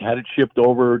 bought it, had it shipped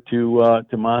over to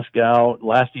Moscow.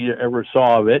 Last he ever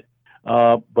saw of it,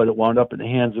 but it wound up in the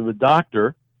hands of a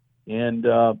doctor. And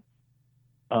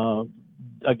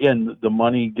again, the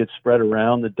money gets spread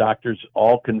around. The doctors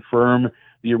all confirm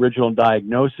the original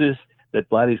diagnosis that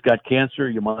Vladdy's got cancer.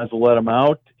 You might as well let him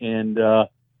out. And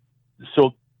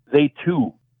so they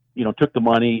too, took the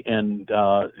money and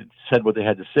said what they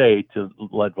had to say to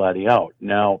let Vladdy out.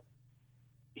 Now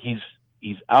he's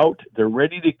out. They're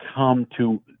ready to come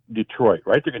to Detroit,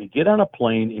 right? They're going to get on a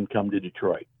plane and come to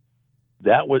Detroit.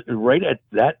 That was right at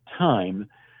that time.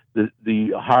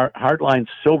 The hardline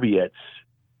Soviets,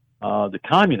 the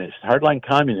communists, hardline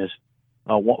communists,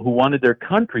 who wanted their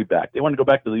country back. They want to go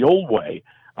back to the old way.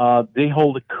 They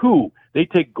hold a coup. They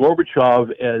take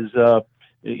Gorbachev as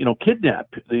kidnap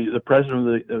the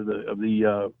president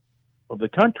of the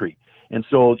country. And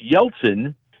so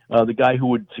Yeltsin, the guy who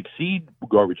would succeed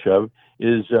Gorbachev,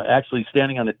 is actually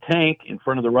standing on a tank in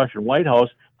front of the Russian White House,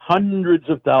 hundreds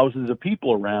of thousands of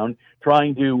people around,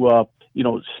 trying to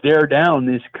stare down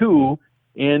this coup,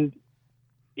 and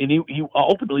he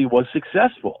ultimately was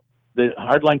successful. The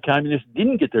hardline communists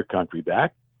didn't get their country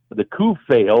back. The coup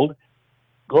failed.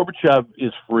 Gorbachev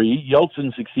is free.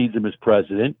 Yeltsin succeeds him as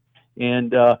president.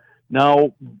 And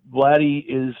now Vladdy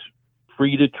is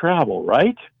free to travel,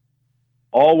 right?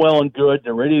 All well and good.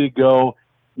 They're ready to go.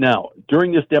 Now,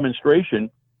 during this demonstration,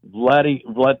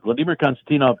 Vladimir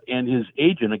Konstantinov and his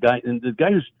agent, the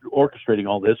guy who's orchestrating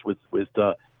all this with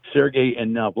Sergei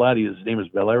and now Vladdy, his name is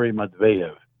Valery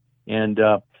Matveyev. And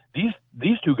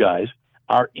these two guys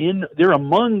they're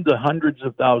among the hundreds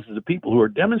of thousands of people who are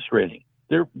demonstrating.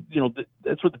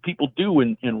 That's what the people do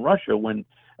in Russia when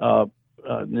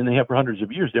and they have for hundreds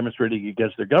of years demonstrating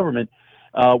against their government.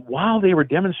 While they were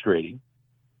demonstrating,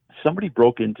 somebody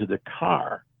broke into the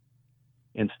car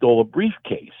and stole a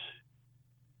briefcase.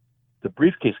 The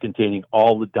briefcase containing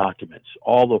all the documents,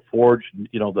 all the forged,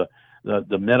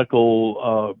 the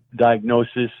medical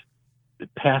diagnosis, the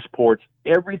passports,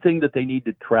 everything that they need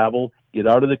to travel, get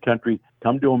out of the country,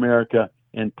 come to America,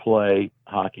 and play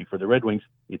hockey for the Red Wings.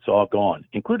 It's all gone,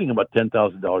 including about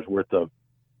 $10,000 worth of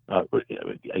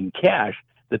in cash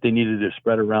that they needed to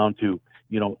spread around to,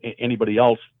 anybody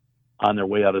else on their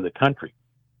way out of the country.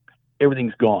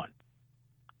 Everything's gone.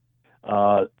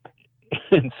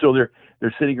 And so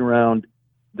they're sitting around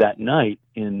that night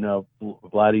in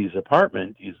Vladdy's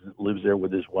apartment. He lives there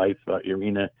with his wife,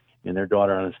 Irina, and their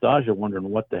daughter, Anastasia, wondering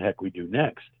what the heck we do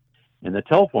next. And the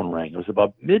telephone rang. It was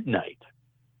about midnight,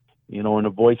 and a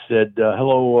voice said,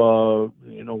 hello,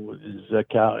 is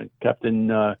Captain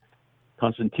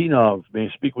Konstantinov, may I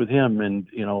speak with him? And,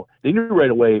 they knew right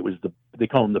away it was they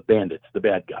call them the bandits, the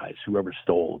bad guys, whoever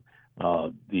stole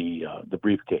the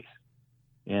briefcase.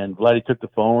 And Vladdy took the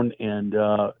phone, and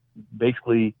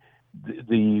basically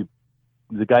the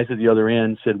guys at the other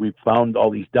end said, we've found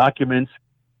all these documents.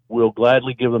 We'll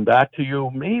gladly give them back to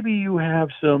you. Maybe you have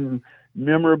some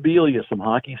memorabilia, some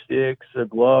hockey sticks,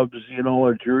 gloves,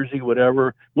 a jersey,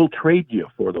 whatever. We'll trade you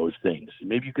for those things.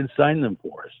 Maybe you can sign them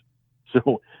for us.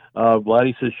 So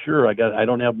Vladdy says, sure, I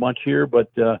don't have much here, but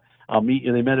I'll meet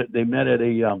you. They met at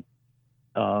a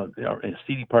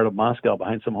seedy part of Moscow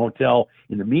behind some hotel.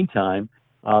 In the meantime,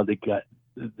 they got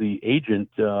the agent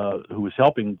who was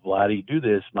helping Vladdy do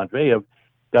this, Matveyev,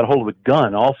 got a hold of a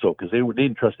gun also, because they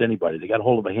didn't trust anybody. They got a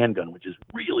hold of a handgun, which is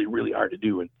really, really hard to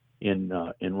do in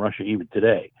Russia even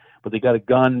today. But they got a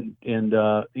gun, and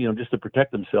just to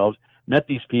protect themselves, met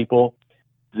these people.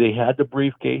 They had the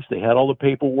briefcase. They had all the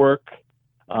paperwork.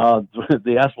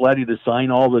 They asked Vladdy to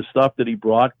sign all the stuff that he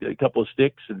brought, a couple of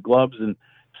sticks and gloves and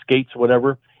skates,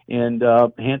 whatever. And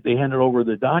they handed over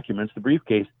the documents, the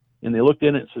briefcase, and they looked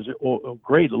in it and says, oh,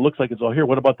 great, it looks like it's all here.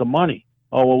 What about the money?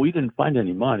 Oh, well, we didn't find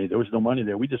any money. There was no money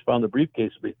there. We just found the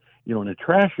briefcase, in a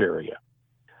trash area.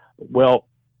 Well,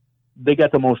 they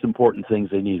got the most important things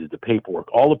they needed, the paperwork,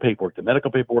 all the paperwork, the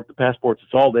medical paperwork, the passports,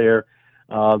 it's all there.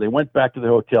 They went back to the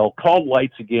hotel, called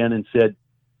Lights again and said,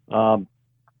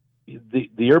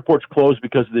 the airport's closed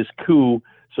because of this coup,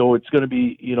 so it's going to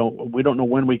be, we don't know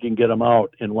when we can get them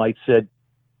out. And Lights said,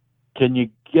 can you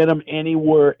get them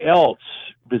anywhere else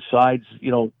besides,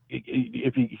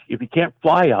 if you can't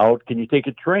fly out, can you take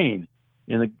a train?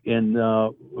 And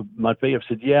Matveyev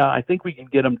said, yeah, I think we can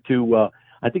get them to,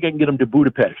 I think I can get them to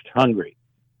Budapest, Hungary.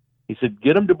 He said,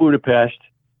 get them to Budapest,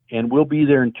 and we'll be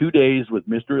there in 2 days with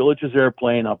Mr. Ilitch's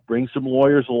airplane. I'll bring some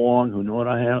lawyers along who know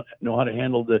how to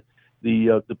handle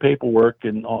the paperwork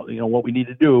and all, what we need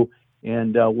to do,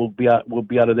 and we'll be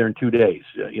out of there in 2 days.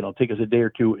 Take us a day or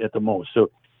two at the most.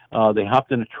 So they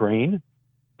hopped in a train,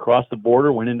 crossed the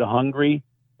border, went into Hungary,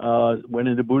 went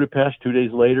into Budapest. 2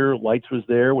 days later, Lights was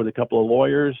there with a couple of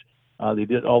lawyers. They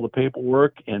did all the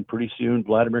paperwork, and pretty soon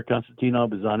Vladimir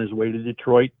Konstantinov is on his way to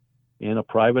Detroit in a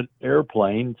private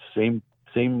airplane, same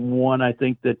one I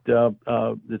think that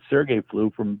Sergei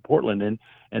flew from Portland in,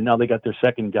 and now they got their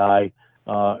second guy,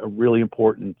 a really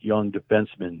important young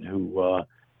defenseman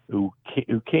who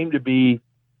came to be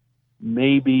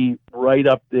maybe right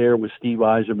up there with Steve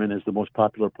Yzerman as the most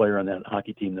popular player on that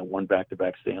hockey team that won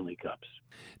back-to-back Stanley Cups.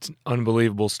 It's an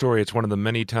unbelievable story. It's one of the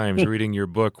many times reading your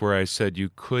book where I said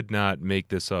you could not make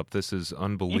this up. This is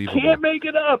unbelievable. You can't make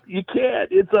it up. You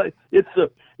can't.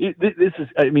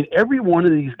 Every one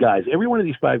of these guys, every one of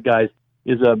these five guys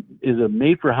is a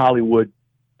made-for-Hollywood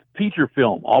feature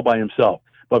film all by himself.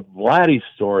 But Vladdy's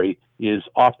story is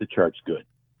off the charts good.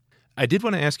 I did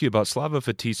want to ask you about Slava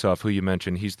Fetisov, who you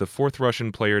mentioned. He's the fourth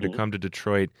Russian player to come to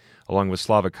Detroit, along with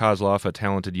Slava Kozlov, a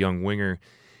talented young winger.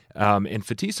 And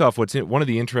Fetisov, one of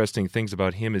the interesting things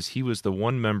about him is he was the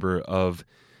one member of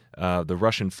the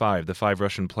Russian Five, the five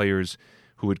Russian players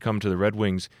who had come to the Red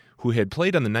Wings, who had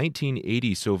played on the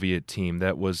 1980 Soviet team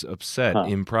that was upset,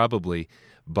 improbably,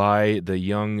 by the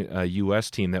young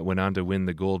U.S. team that went on to win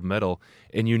the gold medal.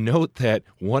 And you note that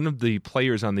one of the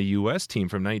players on the U.S. team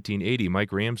from 1980,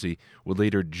 Mike Ramsey, would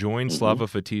later join Slava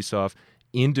Fetisov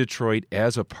in Detroit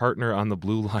as a partner on the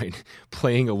blue line,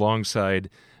 playing alongside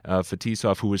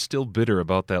Fetisov, who was still bitter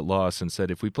about that loss and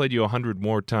said, if we played you 100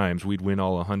 more times, we'd win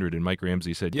all 100. And Mike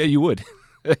Ramsey said, yeah, you would.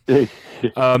 But it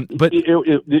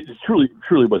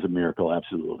truly was a miracle,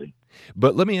 absolutely.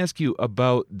 But let me ask you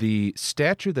about the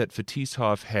stature that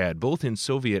Fetisov had, both in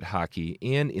Soviet hockey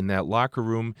and in that locker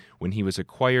room when he was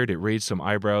acquired. It raised some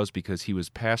eyebrows because he was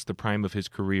past the prime of his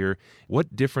career.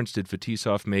 What difference did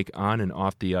Fetisov make on and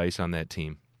off the ice on that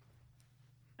team?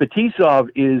 Fetisov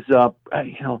is, Slav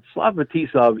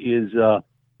Fetisov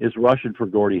is Russian for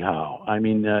Gordie Howe. I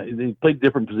mean, they played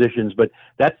different positions, but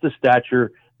that's the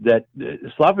stature that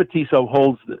Slav Fetisov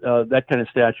holds that kind of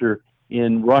stature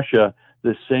in Russia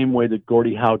the same way that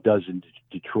Gordie Howe does in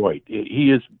Detroit.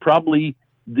 He is probably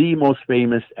the most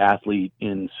famous athlete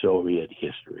in Soviet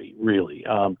history, really.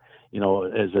 As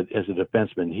a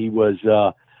defenseman, he was,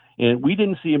 and we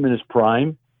didn't see him in his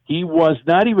prime. He was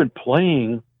not even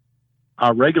playing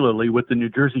regularly with the New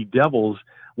Jersey Devils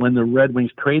when the Red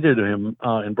Wings traded him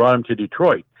and brought him to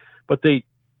Detroit. But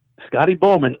Scotty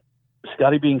Bowman,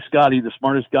 Scotty being Scotty, the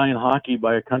smartest guy in hockey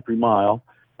by a country mile,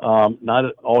 not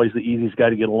always the easiest guy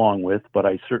to get along with, but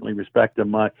I certainly respect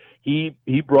him. He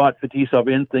brought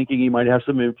Fetisov in thinking he might have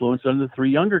some influence on the three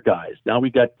younger guys. Now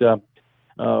we got,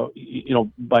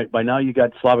 by now you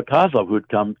got Slava Kozlov who had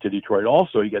come to Detroit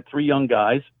also. You got three young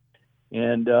guys,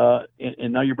 and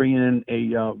now you're bringing in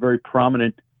a very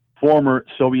prominent former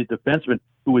Soviet defenseman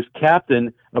who was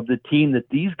captain of the team that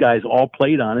these guys all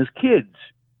played on as kids.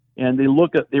 And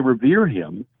they revere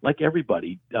him like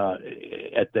everybody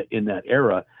in that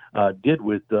era did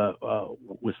with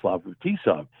Slava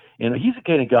Fetisov. And he's the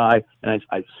kind of guy, and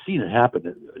I've seen it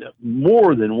happen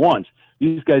more than once.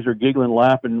 These guys are giggling,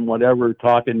 laughing, whatever,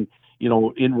 talking,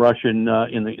 in Russian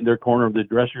in their corner of the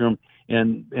dressing room,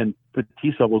 and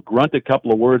Fetisov will grunt a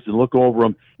couple of words and look over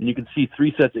them, and you can see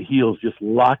three sets of heels just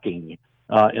locking,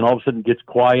 and all of a sudden it gets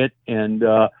quiet, and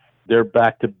they're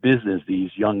back to business.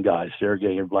 These young guys,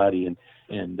 Sergei and Vladdy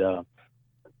and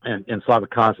Slava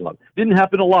Kozlov. Didn't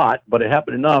happen a lot, but it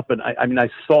happened enough. And I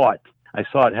saw it. I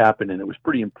saw it happen, and it was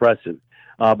pretty impressive.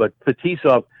 But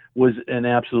Fetisov was an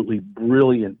absolutely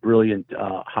brilliant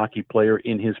hockey player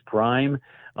in his prime.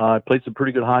 Played some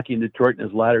pretty good hockey in Detroit in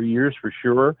his latter years, for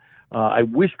sure. I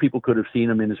wish people could have seen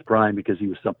him in his prime because he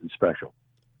was something special.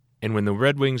 And when the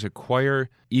Red Wings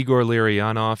acquire Igor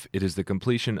Larionov, it is the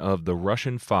completion of the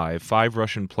Russian five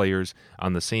Russian players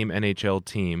on the same NHL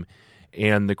team.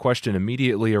 And the question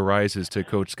immediately arises to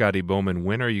Coach Scotty Bowman,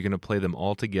 when are you going to play them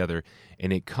all together?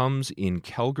 And it comes in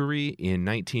Calgary in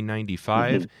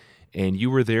 1995, and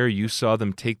you were there. You saw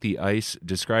them take the ice.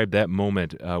 Describe that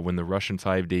moment when the Russian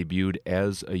Five debuted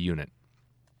as a unit.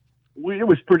 It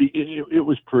was pretty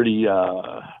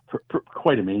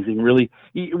quite amazing, really.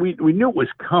 We knew it was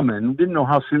coming, didn't know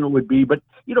how soon it would be, but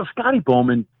Scotty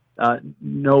Bowman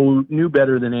knew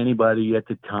better than anybody at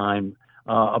the time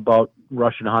about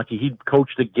Russian hockey. He'd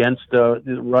coached against the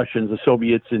Russians, the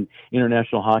Soviets, in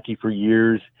international hockey for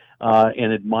years,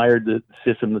 and admired the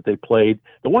system that they played.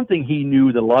 The one thing he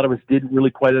knew that a lot of us didn't really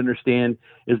quite understand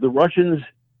is the Russians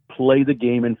play the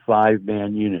game in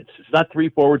 5-man units. It's not 3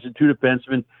 forwards and 2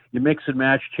 defensemen. You mix and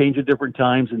match, change at different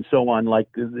times, and so on, like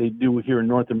they do here in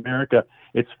North America.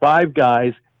 It's 5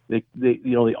 guys. They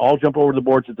all jump over the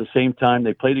boards at the same time.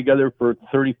 They play together for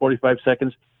 30, 45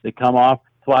 seconds. They come off.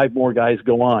 5 more guys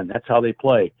go on. That's how they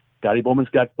play. Scotty Bowman's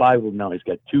got 5 of them now. He's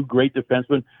got 2 great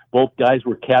defensemen. Both guys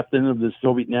were captain of the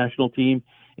Soviet national team,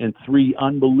 and 3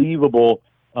 unbelievable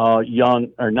two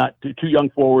young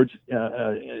forwards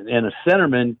and a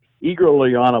centerman. Igor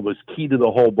Larionov was key to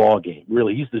the whole ball game.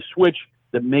 Really, he's the switch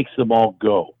that makes them all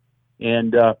go.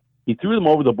 And he threw them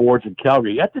over the boards in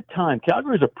Calgary. At the time,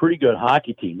 Calgary was a pretty good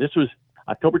hockey team. This was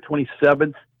October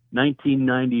 27th,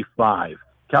 1995.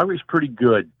 Calgary's pretty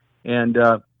good, and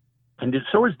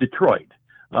so is Detroit.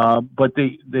 But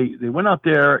they went out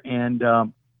there, and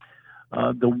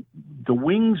the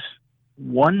Wings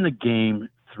won the game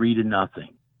 3-0.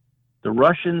 The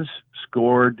Russians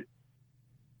scored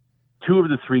 2 of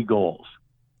the 3 goals.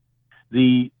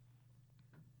 The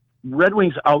Red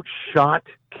Wings outshot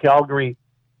Calgary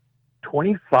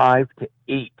 25-8.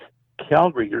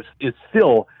 Calgary is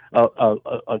still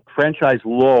a franchise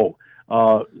low.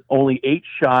 Only 8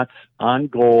 shots on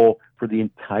goal for the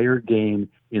entire game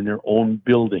in their own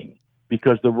building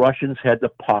because the Russians had the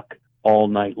puck all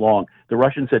night long. The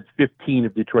Russians had 15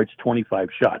 of Detroit's 25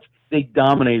 shots. They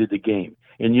dominated the game.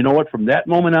 And you know what? From that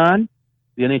moment on,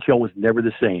 the NHL was never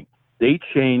the same. They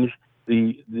changed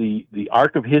the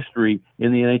arc of history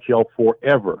in the NHL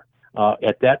forever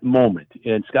at that moment.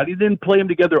 And Scotty didn't play them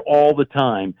together all the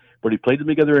time, but he played them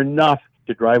together enough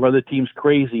to drive other teams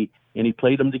crazy, and he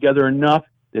played them together enough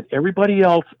that everybody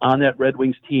else on that Red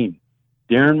Wings team,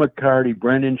 Darren McCarty,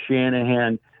 Brendan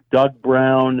Shanahan, Doug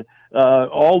Brown,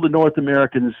 all the North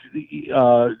Americans,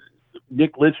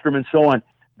 Nick Lidstrom, and so on,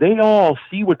 they all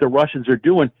see what the Russians are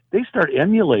doing. They start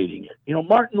emulating it.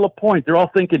 Martin Lapointe, they're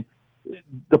all thinking,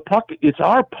 the puck, it's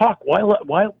our puck.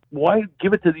 Why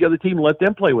give it to the other team and let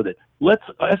them play with it? Let's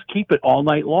keep it all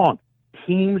night long.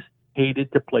 Teams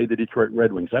hated to play the Detroit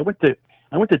Red Wings. I went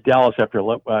to Dallas after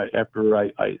I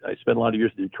spent a lot of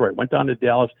years in Detroit. Went down to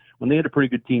Dallas when they had a pretty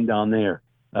good team down there.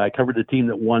 I covered the team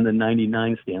that won the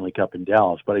 '99 Stanley Cup in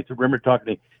Dallas. But I remember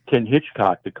talking to Ken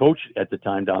Hitchcock, the coach at the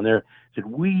time down there. Said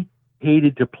we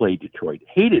hated to play Detroit.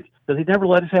 Hated because they never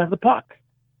let us have the puck.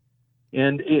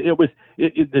 And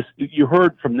you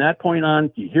heard from that point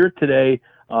on, you hear it today,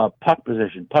 puck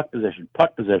possession.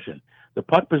 The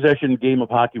puck possession game of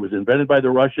hockey was invented by the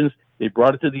Russians. They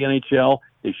brought it to the NHL.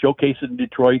 They showcased it in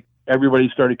Detroit. Everybody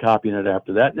started copying it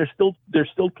after that. And they're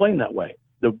still playing that way,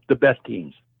 the best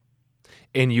teams.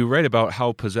 And you write about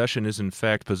how possession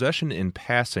in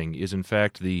passing is in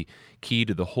fact the key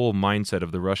to the whole mindset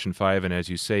of the Russian Five, and as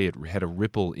you say, it had a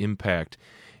ripple impact.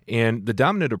 And the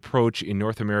dominant approach in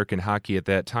North American hockey at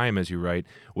that time, as you write,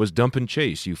 was dump and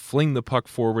chase. You fling the puck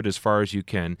forward as far as you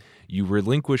can. You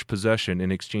relinquish possession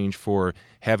in exchange for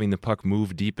having the puck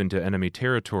move deep into enemy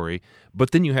territory,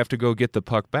 but then you have to go get the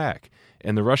puck back.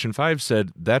 And the Russian Five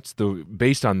said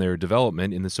based on their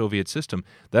development in the Soviet system,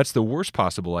 that's the worst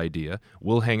possible idea.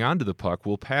 We'll hang on to the puck,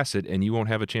 we'll pass it, and you won't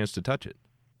have a chance to touch it.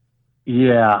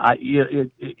 Yeah,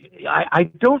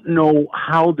 I don't know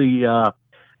how the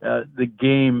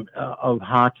game of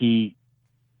hockey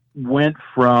went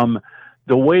from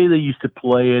the way they used to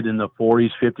play it in the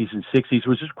 40s, 50s, and 60s,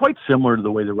 which is quite similar to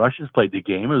the way the Russians played the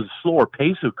game. It was a slower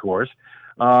pace, of course,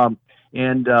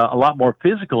 and a lot more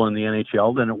physical in the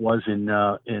NHL than it was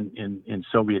in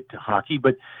Soviet hockey.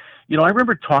 But I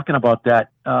remember talking about that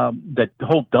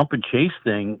whole dump and chase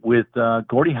thing with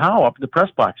Gordie Howe up in the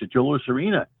press box at Joe Louis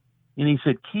Arena, and he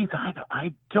said, "Keith,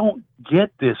 I don't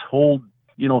get this whole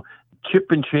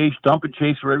chip and chase, dump and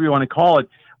chase, whatever you want to call it.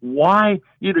 Why,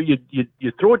 you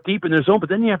throw it deep in their zone, but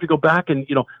then you have to go back and,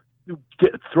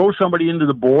 throw somebody into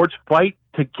the boards, fight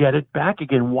to get it back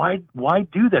again. Why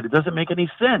do that? It doesn't make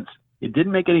any sense. It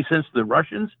didn't make any sense to the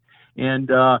Russians. And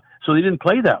so they didn't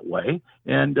play that way.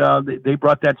 And they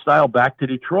brought that style back to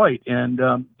Detroit, and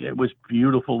it was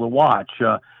beautiful to watch.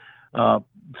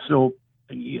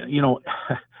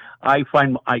 I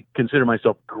consider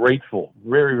myself grateful,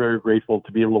 very, very grateful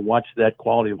to be able to watch that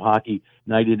quality of hockey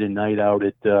night in and night out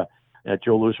at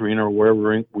Joe Louis Arena or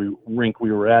wherever rink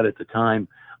we were at the time.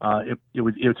 It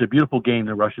was a beautiful game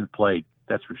the Russians played,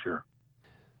 that's for sure.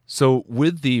 So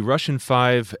with the Russian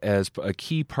Five as a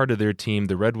key part of their team,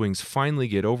 the Red Wings finally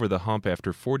get over the hump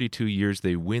after 42 years.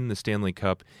 They win the Stanley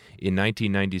Cup in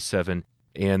 1997.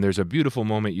 And there's a beautiful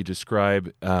moment you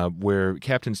describe where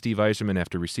Captain Steve Yzerman,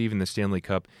 after receiving the Stanley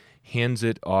Cup, hands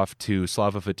it off to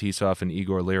Slava Fetisov and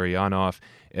Igor Larionov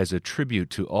as a tribute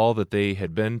to all that they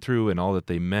had been through and all that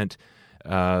they meant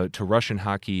to Russian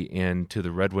hockey and to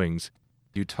the Red Wings.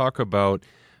 You talk about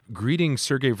greeting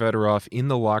Sergei Fedorov in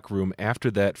the locker room after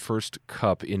that first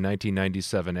cup in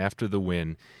 1997, after the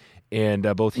win. And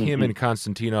both him and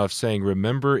Konstantinov saying,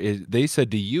 they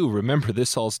said to you, remember,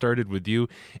 this all started with you.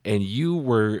 And you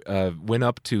went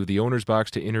up to the owner's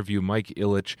box to interview Mike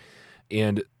Ilitch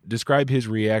and describe his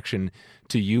reaction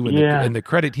to you and the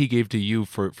credit he gave to you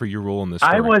for your role in this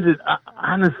story. I wasn't,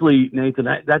 honestly, Nathan,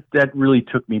 that really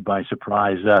took me by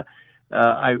surprise. When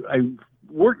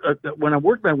I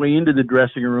worked my way into the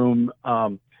dressing room,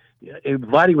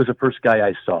 Vladdy was the first guy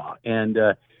I saw. And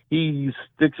he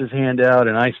sticks his hand out,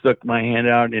 and I stuck my hand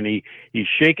out, and he's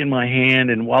shaking my hand.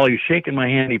 And while he's shaking my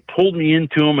hand, he pulled me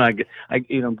into him.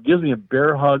 Gives me a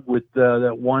bear hug with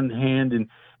that one hand, and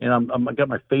I got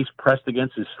my face pressed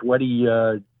against his sweaty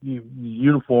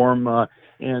uniform.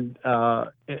 And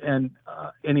while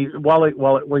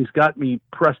he's got me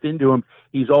pressed into him,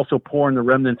 he's also pouring the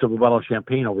remnants of a bottle of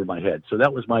champagne over my head. So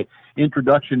that was my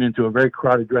introduction into a very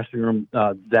crowded dressing room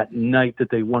that night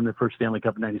that they won the first Stanley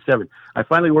Cup in '97. I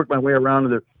finally worked my way around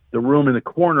to the room in the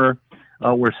corner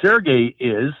where Sergei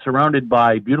is, surrounded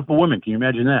by beautiful women. Can you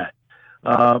imagine that?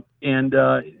 I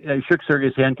shook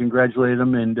Sergei's hand, congratulated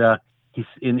him, and he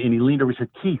leaned over and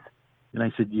said, "Keith." And I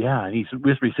said, "Yeah." And he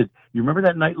whispered, he said, "You remember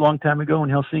that night long time ago in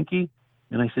Helsinki?"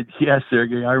 And I said, "Yes,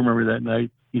 Sergei, I remember that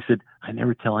night." He said, "I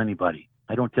never tell anybody.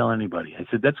 I don't tell anybody." I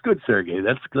said, "That's good, Sergei.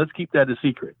 Let's keep that a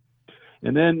secret."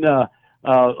 And then a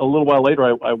little while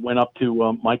later, I went up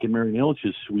to Mike and Marian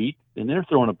Ilitch's suite, and they're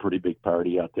throwing a pretty big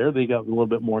party out there. They got a little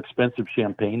bit more expensive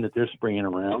champagne that they're spraying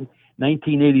around.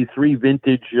 1983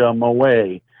 vintage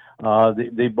Moet.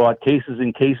 They bought cases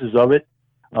and cases of it.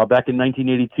 Back in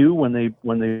 1982 when they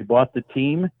bought the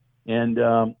team, and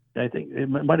I think it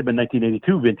might have been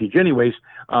 1982 vintage. Anyways,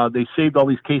 they saved all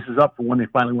these cases up for when they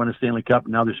finally won a Stanley Cup,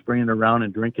 and now they're spraying it around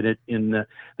and drinking it in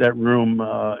that room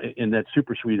in that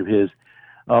super suite of his.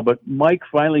 But Mike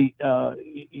I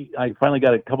finally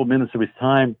got a couple minutes of his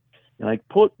time, and I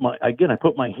put my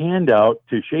hand out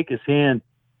to shake his hand,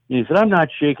 and he said, "I'm not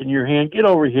shaking your hand. Get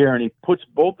over here." And he puts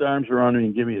both arms around me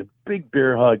and gave me a big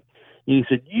bear hug. And he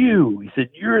said,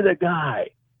 "You're the guy."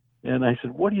 And I said,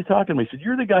 "What are you talking about?" He said,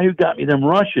 "You're the guy who got me them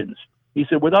Russians." He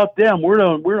said, "Without them, we're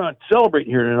not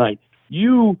celebrating here tonight.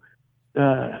 I'm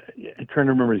trying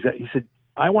to remember exactly. He said,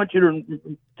 I want you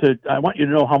to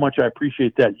know how much I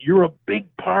appreciate that. You're a big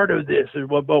part of this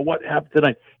about what happened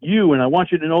tonight. And I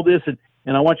want you to know this,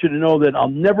 and I want you to know that I'll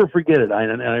never forget it.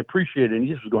 And I appreciate it. And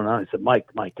he just was going on. I said, Mike,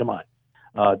 come on.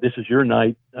 This is your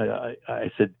night.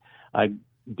 I said, I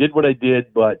did what I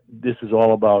did, but this is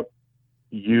all about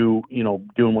you,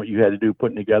 doing what you had to do,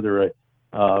 putting together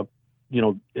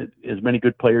as many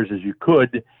good players as you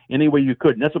could, any way you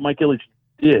could. And that's what Mike Ilitch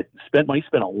did. Spent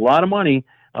a lot of money,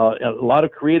 a lot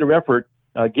of creative effort,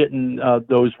 getting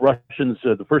those Russians,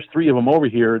 the first three of them over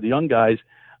here, the young guys,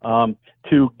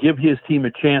 to give his team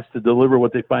a chance to deliver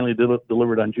what they finally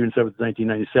delivered on June 7th,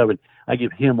 1997. I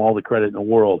give him all the credit in the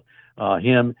world.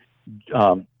 Him,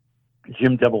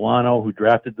 Jim Devellano, who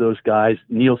drafted those guys,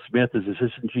 Neil Smith as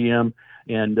assistant GM,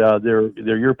 and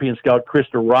their European scout,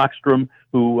 Krista Rockstrom,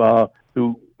 who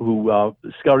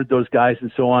scouted those guys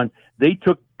and so on. They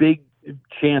took big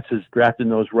chances drafting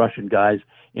those Russian guys,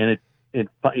 and it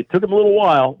took them a little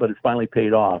while, but it finally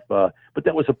paid off. But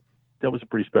that was a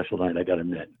pretty special night, I got to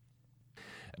admit.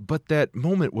 But that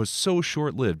moment was so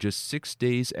short-lived. Just 6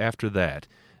 days after that,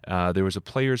 there was a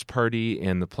players' party,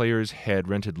 and the players had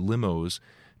rented limos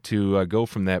to go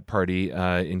from that party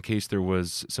in case there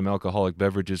was some alcoholic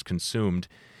beverages consumed.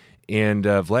 And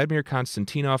Vladimir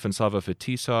Konstantinov and Slava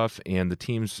Fetisov and the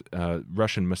team's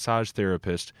Russian massage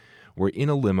therapist were in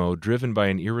a limo driven by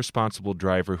an irresponsible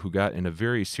driver who got in a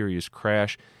very serious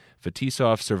crash.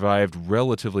 Fetisov survived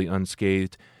relatively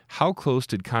unscathed. How close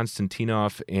did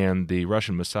Konstantinov and the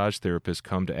Russian massage therapist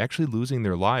come to actually losing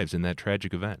their lives in that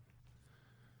tragic event?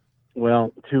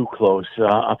 Well, too close.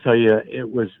 I'll tell you, it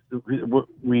was,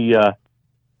 Nathan,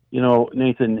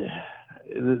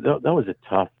 that was a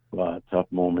tough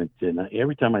moment. And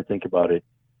every time I think about it,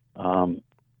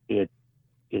 it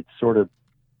sort of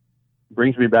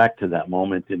brings me back to that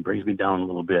moment and brings me down a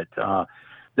little bit.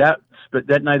 That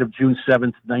night of June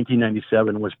 7th,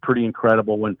 1997 was pretty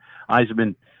incredible when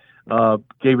Yzerman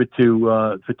gave it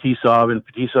to Fetisov, and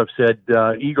Fetisov said,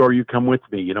 Igor, you come with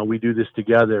me. We do this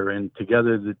together. And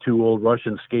together the two old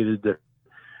Russians skated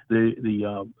the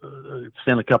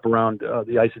Stanley Cup around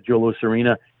the ice at Joe Louis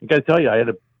Arena. I got to tell you, I had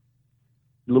a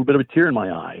little bit of a tear in my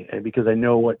eye because I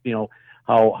know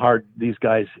how hard these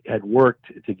guys had worked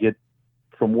to get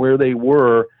from where they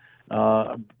were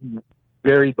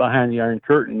buried behind the Iron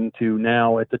Curtain to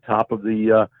now at the top of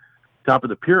the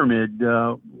pyramid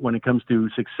when it comes to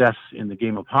success in the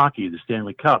game of hockey, the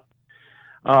Stanley Cup.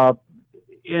 For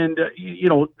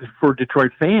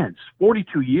Detroit fans,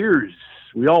 42 years,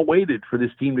 we all waited for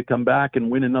this team to come back and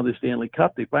win another Stanley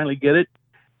Cup. They finally get it.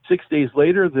 6 days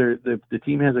later, the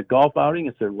team has a golf outing.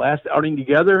 It's their last outing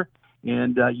together.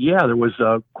 And, there was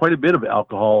quite a bit of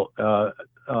alcohol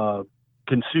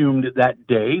consumed that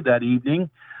day, that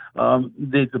evening.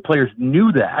 The players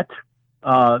knew that.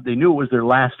 They knew it was their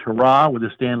last hurrah with the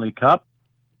Stanley Cup.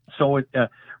 So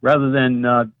rather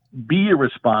than be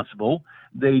irresponsible,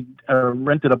 they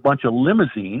rented a bunch of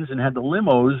limousines and had the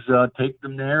limos take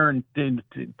them there and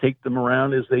take them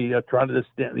around as they trotted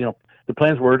the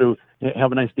plans were to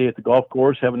have a nice day at the golf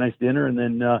course, have a nice dinner, and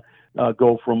then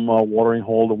go from watering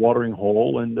hole to watering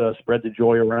hole and spread the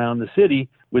joy around the city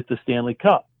with the Stanley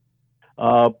Cup.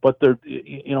 But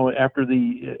after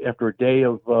a day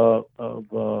of a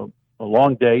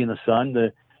long day in the sun,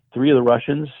 the three of the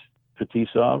Russians,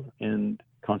 Fetisov and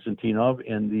Konstantinov,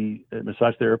 and the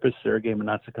massage therapist, Sergei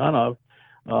Monatsakanov,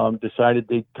 decided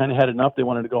they kind of had enough. They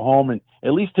wanted to go home and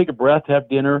at least take a breath, have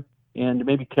dinner, and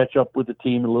maybe catch up with the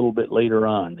team a little bit later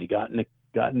on. They got in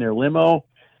their limo,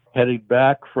 headed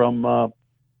back from the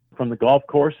golf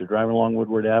course. They're driving along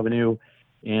Woodward Avenue,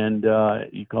 and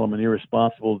you call him an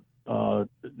irresponsible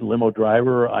limo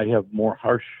driver. I have more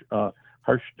harsh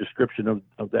description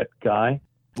of that guy.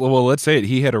 Well, let's say it.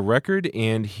 He had a record,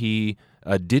 and he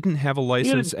didn't have a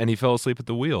license, and he fell asleep at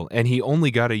the wheel, and he only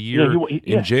got a year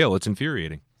in jail. It's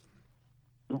infuriating.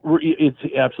 It's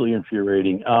absolutely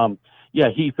infuriating.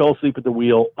 He fell asleep at the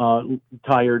wheel,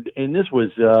 tired, and this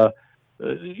is 8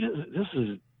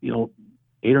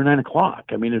 or 9 o'clock.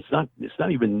 I mean, it's not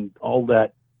even all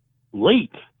that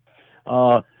late.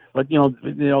 But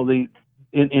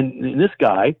in this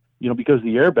guy, because of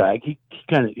the airbag, he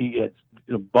had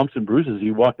bumps and bruises.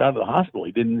 He walked out of the hospital.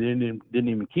 He didn't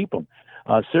even keep them.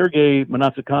 Sergei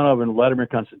Monatsakanov and Vladimir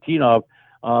Konstantinov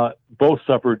both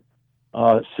suffered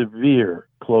severe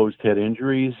closed head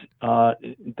injuries.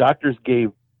 Doctors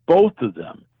gave both of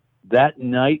them that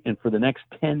night, and for the next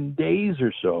 10 days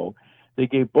or so, they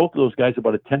gave both of those guys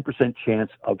about a 10%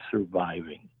 chance of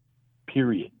surviving,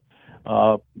 period.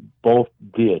 Both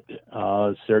did.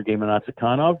 Sergei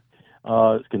Monatsakanov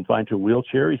is confined to a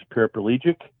wheelchair. He's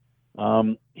paraplegic.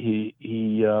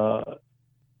 He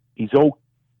He's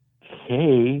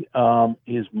okay.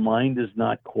 His mind is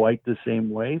not quite the same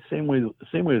way. Same way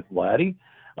with Vladdy.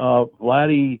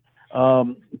 Vladdy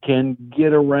can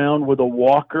get around with a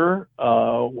walker.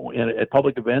 At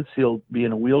public events, he'll be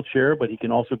in a wheelchair, but he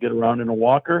can also get around in a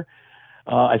walker.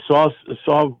 I saw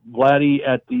Vladdy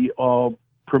at the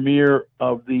premiere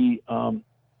of the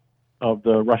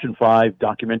Russian 5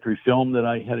 documentary film that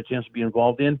I had a chance to be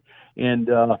involved in. And,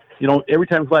 every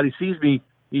time Vladdy sees me,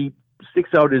 he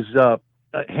sticks out his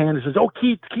hand and says, "Oh,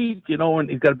 Keith," and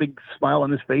he's got a big smile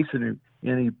on his face, and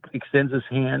he extends his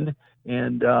hand,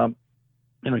 and,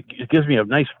 it gives me a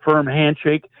nice firm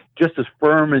handshake, just as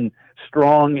firm and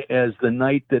strong as the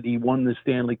night that he won the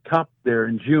Stanley Cup there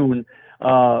in June.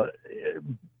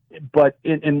 But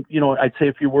I'd say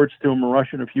a few words to him in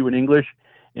Russian, a few in English,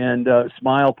 and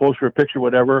smile, pose for a picture,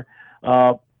 whatever.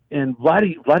 And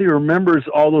Vladdy remembers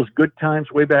all those good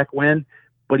times way back when,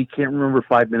 but he can't remember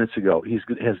 5 minutes ago. He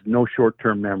has no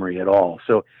short-term memory at all.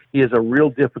 So he has a real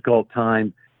difficult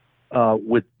time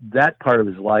with that part of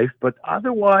his life. But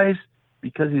otherwise,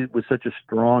 because he was such a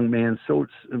strong man,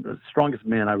 the strongest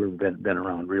man I've ever been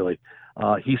around, really,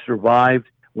 he survived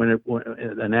when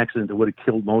an accident that would have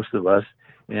killed most of us,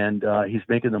 and he's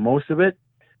making the most of it,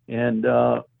 and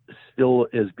still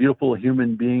as beautiful a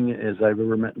human being as I've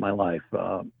ever met in my life.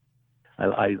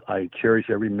 I cherish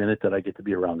every minute that I get to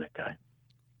be around that guy.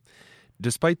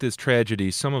 Despite this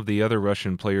tragedy, some of the other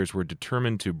Russian players were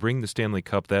determined to bring the Stanley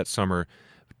Cup that summer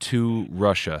to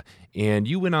Russia, and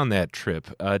you went on that trip.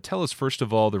 Tell us, first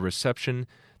of all, the reception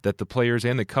that the players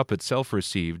and the Cup itself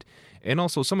received, and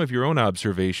also some of your own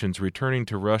observations returning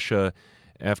to Russia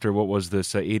after what was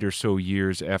this 8 or so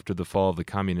years after the fall of the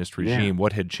communist regime. Yeah.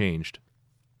 What had changed?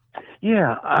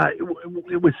 Yeah,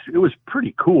 it was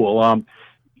pretty cool.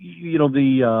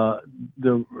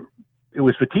 It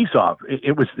was Fetisov.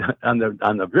 It was on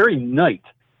the very night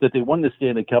that they won the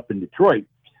Stanley Cup in Detroit.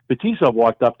 Fetisov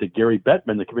walked up to Gary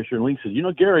Bettman, the commissioner in the league, and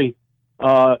said, "Gary,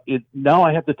 now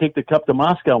I have to take the cup to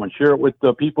Moscow and share it with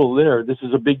the people there. This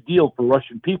is a big deal for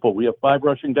Russian people. We have 5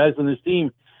 Russian guys on this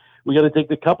team. We got to take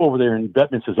the cup over there." And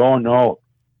Bettman says, "Oh no,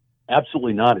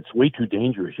 absolutely not. It's way too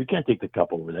dangerous. You can't take the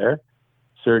cup over there."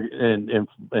 Sir, and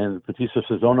Fetisov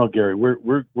says, "Oh no, Gary,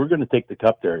 we're going to take the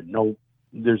cup there. No,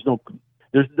 there's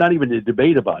not even a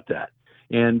debate about that."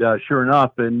 And sure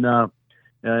enough, in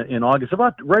August,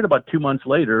 about 2 months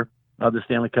later, the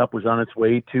Stanley Cup was on its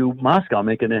way to Moscow,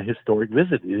 making a historic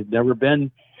visit. It had never been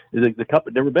the Cup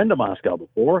had never been to Moscow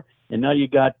before, and now you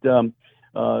got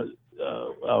Fetisov,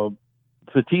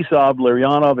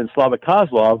 Larionov, and Slava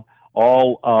Kozlov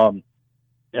all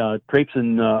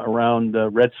traipsing around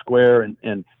Red Square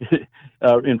and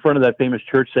in front of that famous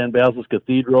church, St. Basil's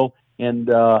Cathedral, and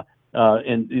a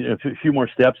few more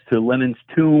steps to Lenin's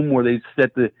tomb, where they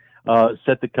set the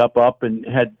cup up and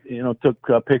had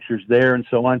took pictures there and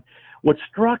so on. What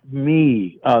struck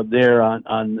me there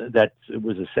on that, it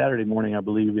was a Saturday morning, I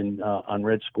believe, on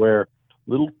Red Square,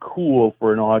 a little cool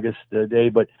for an August day,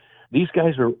 but these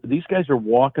guys are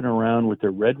walking around with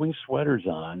their Red Wing sweaters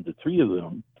on, the 3 of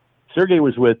them. Sergei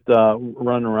was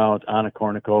running around with Anna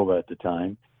Kournikova at the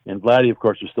time, and Vladdy, of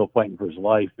course, was still fighting for his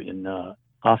life in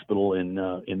hospital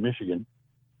in Michigan.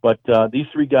 But these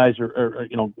 3 guys are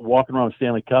walking around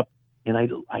Stanley Cup, and I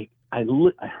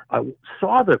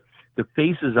saw the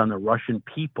faces on the Russian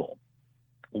people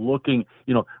looking,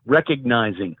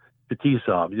 recognizing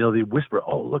Fetisov. They whisper,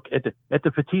 "Oh, look at the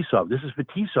Fetisov. This is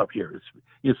Fetisov here.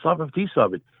 It's Slava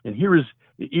Fetisov, and here is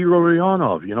Igor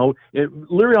Larionov."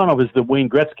 Larionov is the Wayne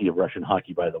Gretzky of Russian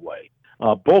hockey, by the way.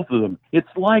 Both of them.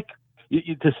 It's like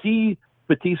to see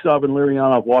Fetisov and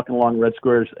Larionov walking along Red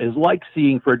Squares is like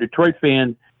seeing, for a Detroit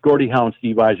fan, Gordie Howe and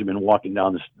Steve Yzerman walking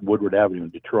down this Woodward Avenue in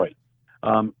Detroit.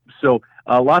 So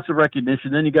lots of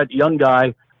recognition. Then you got young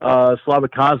guy, Slava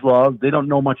Kozlov. They don't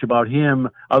know much about him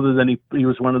other than he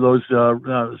was one of those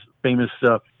famous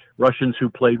Russians who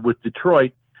played with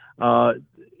Detroit. So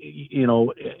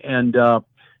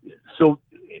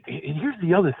here's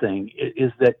the other thing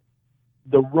is that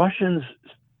the Russians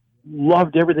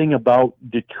loved everything about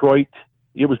Detroit.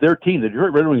 It was their team. The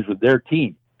Detroit Red Wings was their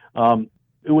team.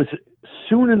 It was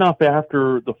soon enough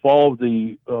after the fall of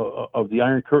the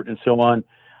Iron Curtain and so on,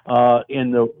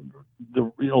 and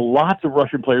lots of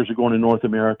Russian players are going to North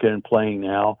America and playing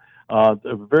now. A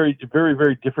very, very,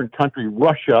 very different country,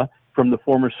 Russia, from the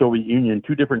former Soviet Union,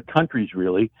 2 different countries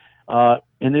really,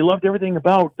 and they loved everything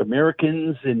about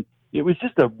Americans, and it was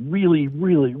just a really,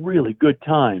 really, really good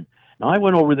time. Now, I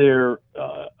went over there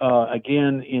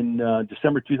again in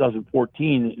December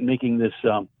 2014, making this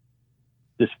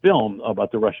film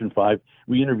about the Russian 5.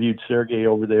 We interviewed Sergei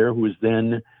over there, who was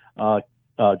then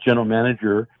general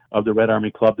manager of the Red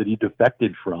Army Club that he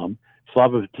defected from,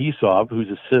 Slava Fetisov, who's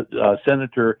a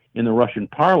senator in the Russian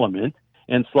parliament,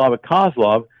 and Slava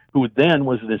Kozlov, who then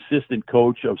was an assistant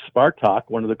coach of Spartak,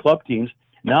 one of the club teams.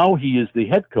 Now he is the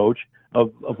head coach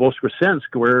of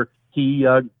Voskresensk, where he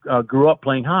grew up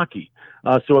playing hockey.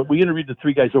 So we interviewed the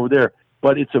three guys over there,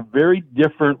 but it's a very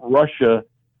different Russia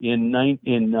in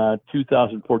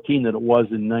 2014 than it was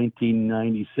in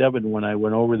 1997 when I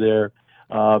went over there.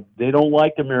 They don't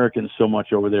like Americans so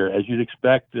much over there, as you'd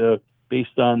expect,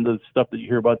 based on the stuff that you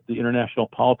hear about the international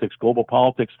politics, global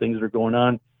politics, things that are going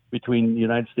on between the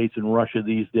United States and Russia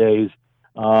these days.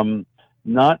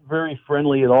 Not very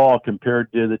friendly at all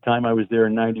compared to the time I was there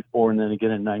in 94 and then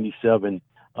again in 97.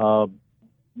 The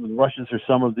Russians are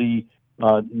some of the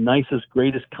nicest,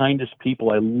 greatest, kindest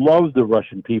people. I love the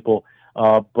Russian people,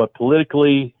 but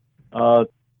politically,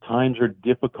 times are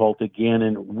difficult again,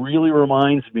 and it really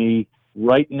reminds me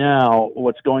right now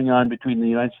what's going on between the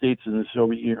United States and the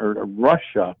Soviet Union, or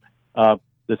Russia,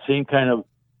 the same kind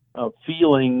of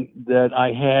feeling that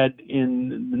I had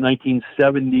in the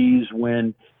 1970s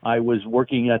when I was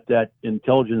working at that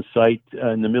intelligence site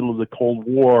in the middle of the Cold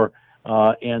War,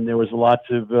 and there was lots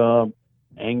of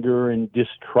anger and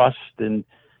distrust and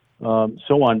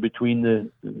so on between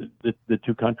the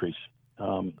two countries.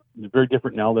 It's very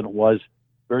different now than it was.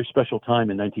 Very special time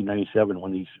in 1997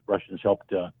 when these Russians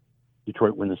helped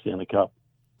Detroit win the Stanley Cup.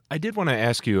 I did want to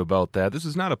ask you about that. This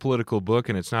is not a political book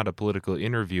and it's not a political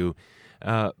interview,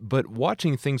 but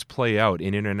watching things play out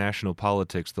in international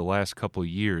politics the last couple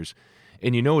years,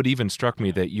 and it even struck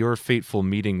me that your fateful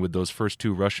meeting with those first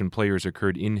two Russian players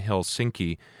occurred in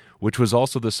Helsinki, which was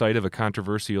also the site of a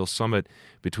controversial summit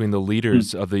between the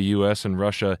leaders of the U.S. and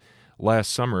Russia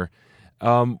last summer.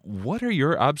 What are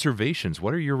your observations?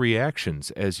 What are your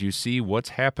reactions as you see what's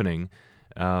happening?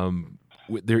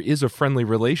 There is a friendly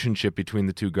relationship between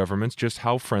the two governments. Just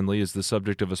how friendly is the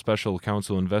subject of a special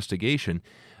counsel investigation?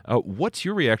 What's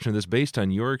your reaction to this based on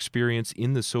your experience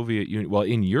in the Soviet Union,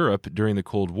 in Europe during the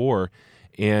Cold War,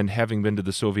 and having been to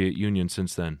the Soviet Union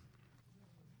since then?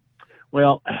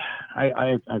 Well,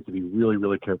 I have to be really,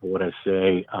 really careful what I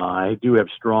say. I do have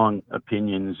strong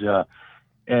opinions. Part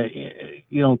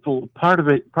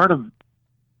of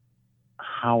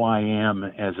how I am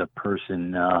as a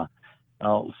person.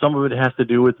 Some of it has to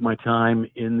do with my time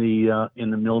in the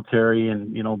military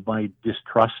and my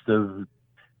distrust of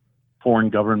foreign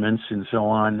governments and so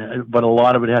on. But a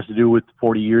lot of it has to do with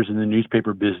 40 years in the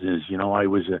newspaper business.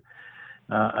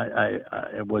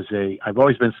 I've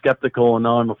always been skeptical, and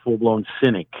now I'm a full-blown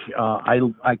cynic.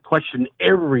 I question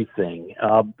everything,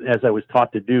 as I was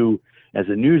taught to do as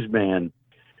a newsman.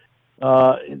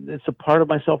 It's a part of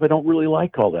myself I don't really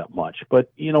like all that much.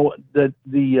 But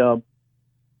the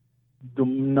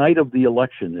night of the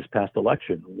election, this past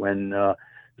election, when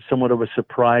somewhat of a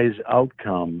surprise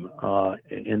outcome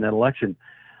in that election,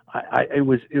 it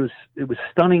was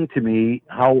stunning to me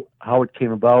how it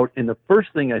came about. And the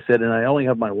first thing I said, and I only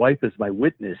have my wife as my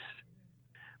witness,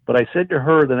 but I said to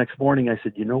her the next morning, I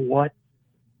said, you know what?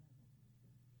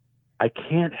 I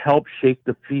can't help shake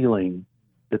the feeling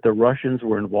that the Russians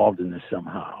were involved in this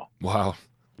somehow. Wow.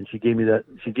 And she gave me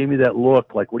that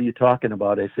look, like, what are you talking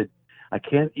about? I said, I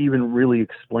can't even really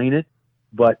explain it,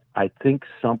 but I think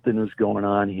something is going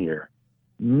on here.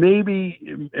 Maybe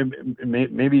it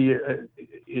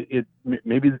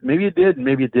did,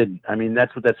 maybe it didn't. I mean,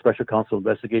 that's what that special counsel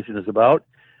investigation is about.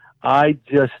 I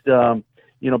just,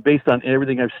 based on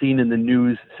everything I've seen in the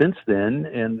news since then,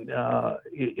 and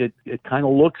it kind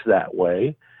of looks that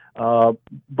way.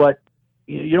 But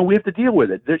we have to deal with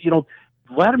it.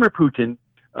 Vladimir Putin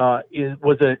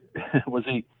was a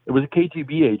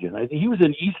KGB agent. I think he was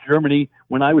in East Germany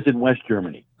when I was in West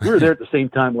Germany. We were there at the same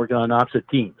time, working on opposite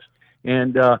teams.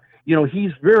 And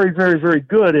he's very, very, very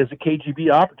good as a KGB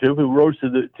operative who rose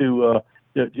to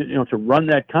run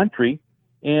that country.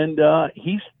 And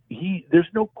there's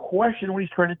no question what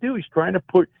he's trying to do. He's trying to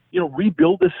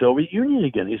rebuild the Soviet Union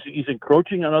again. He's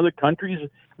encroaching on other countries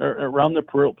around the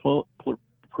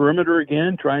perimeter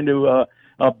again, trying to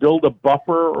build a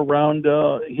buffer around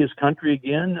his country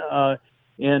again.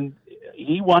 And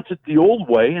he wants it the old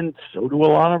way, and so do a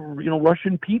lot of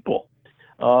Russian people.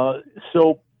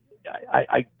 So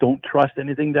I don't trust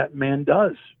anything that man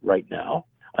does right now.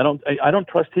 I don't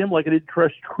trust him like I didn't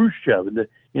trust Khrushchev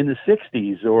in the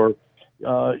 60s or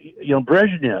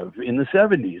Brezhnev in the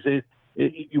 70s.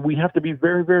 We have to be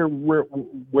very, very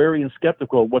wary and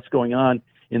skeptical of what's going on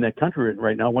in that country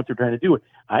right now, what they're trying to do.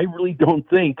 I really don't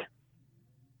think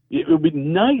it would be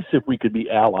nice if we could be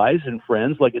allies and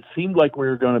friends, like it seemed like we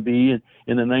were going to be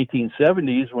in the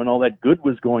 1970s when all that good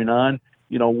was going on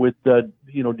with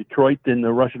Detroit and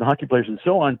the Russian hockey players and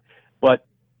so on. But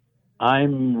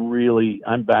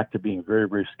I'm back to being very,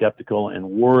 very skeptical and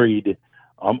worried.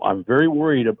 I'm very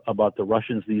worried about the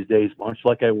Russians these days, much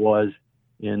like I was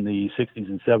in the 60s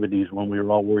and 70s when we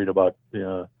were all worried about,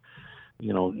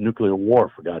 nuclear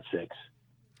war, for God's sakes.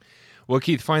 Well,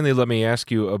 Keith, finally, let me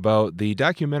ask you about the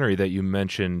documentary that you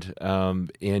mentioned,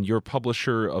 and your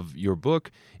publisher of your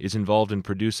book is involved in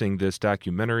producing this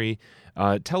documentary.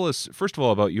 Tell us, first of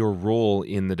all, about your role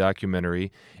in the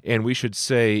documentary, and we should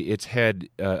say it's had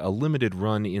a limited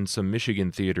run in some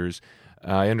Michigan theaters.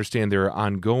 I understand there are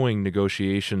ongoing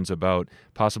negotiations about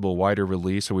possible wider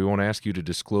release, so we won't ask you to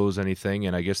disclose anything,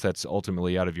 and I guess that's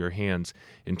ultimately out of your hands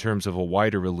in terms of a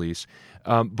wider release.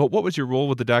 But what was your role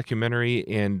with the documentary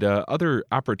and other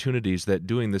opportunities that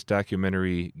doing this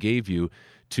documentary gave you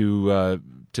to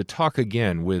talk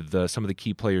again with some of the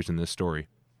key players in this story?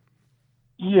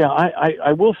 Yeah,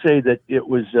 I will say that it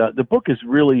was the book is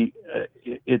really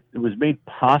it was made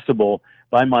possible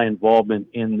by my involvement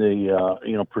in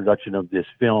the production of this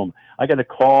film. I got a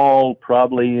call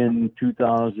probably in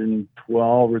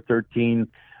 2012 or 13,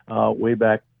 way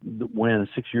back when,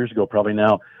 6 years ago probably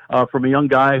now, from a young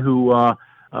guy who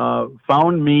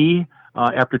found me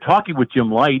after talking with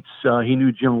Jim Lights. He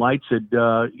knew Jim Lights had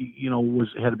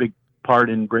had a big part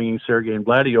in bringing Sergei and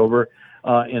Vladdy over,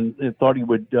 and thought he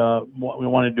would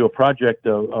want to do a project,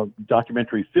 a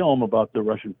documentary film about the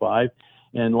Russian Five.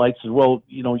 And Lights says, well,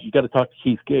 you got to talk to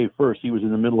Keith Gave first. He was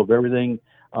in the middle of everything.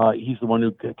 He's the one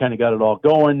who kind of got it all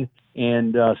going,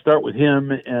 and start with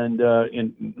him, and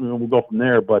we'll go from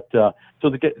there. But so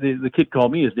the kid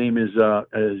called me. His name is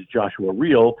Joshua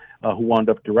Reel, who wound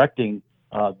up directing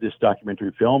this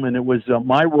documentary film, and it was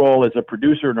my role as a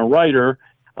producer and a writer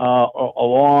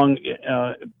along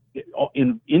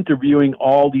in interviewing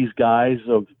all these guys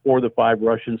for the Five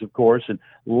Russians, of course, and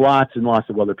lots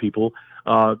of other people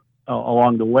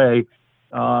along the way.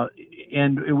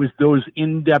 And it was those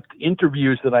in-depth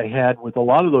interviews that I had with a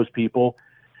lot of those people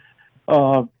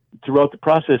throughout the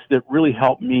process that really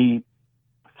helped me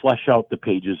flesh out the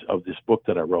pages of this book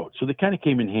that I wrote. So they kind of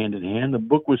came in hand. The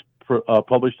book was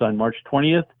published on March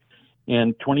 20th,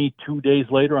 and 22 days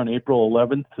later, on April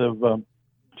 11th of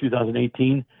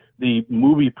 2018, the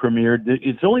movie premiered.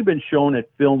 It's only been shown at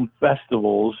film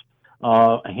festivals,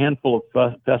 a handful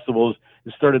of festivals.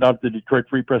 It started out at the Detroit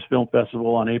Free Press Film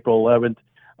Festival on April 11th.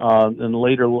 And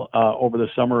later, over the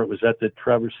summer, it was at the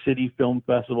Traverse City Film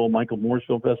Festival, Michael Moore's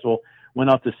Film Festival.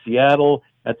 Went out to Seattle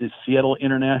at the Seattle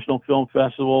International Film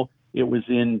Festival. It was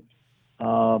in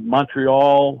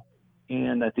Montreal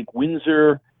and I think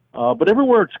Windsor. But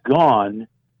everywhere it's gone,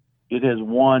 it has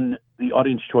won the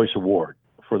Audience Choice Award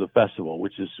for the festival,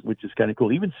 which is kind of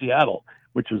cool. Even Seattle,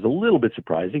 which was a little bit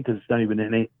surprising because it's not even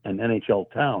an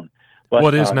NHL town. But,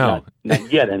 well, it is now.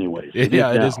 Not yet, anyways. It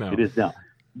is now. It is now.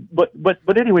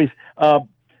 But anyways,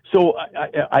 so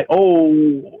I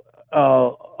owe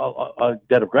a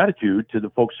debt of gratitude to the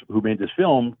folks who made this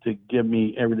film to give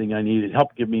me everything I needed,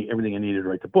 help give me everything I needed to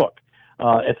write the book.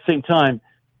 At the same time,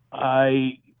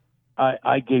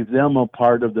 I gave them a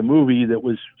part of the movie that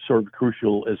was sort of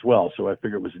crucial as well. So I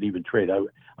figure it was an even trade.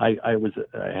 I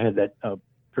had that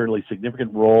fairly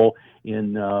significant role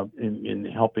in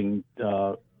helping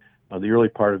the early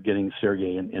part of getting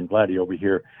Sergei and Vladdy over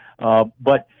here.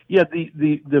 But yeah,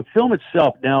 the film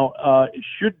itself now it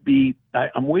should be.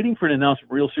 I'm waiting for an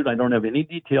announcement real soon. I don't have any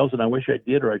details, and I wish I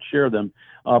did, or I'd share them.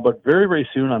 But very, very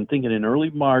soon, I'm thinking in early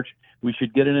March, we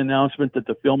should get an announcement that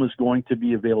the film is going to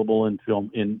be available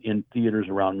in theaters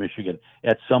around Michigan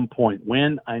at some point.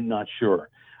 When, I'm not sure.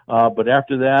 But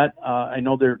after that, I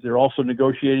know they're also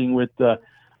negotiating with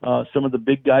some of the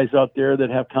big guys out there that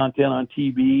have content on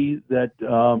TV that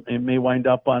it may wind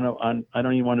up on. I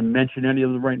don't even want to mention any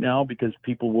of them right now because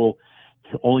people will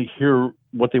only hear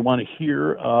what they want to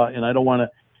hear, and I don't want to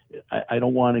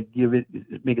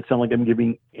make it sound like I'm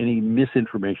giving any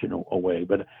misinformation away.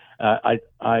 But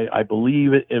I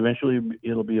believe eventually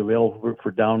it'll be available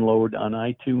for download on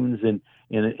iTunes and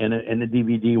a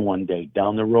DVD one day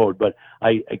down the road. But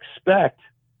I expect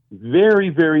very,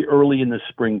 very early in the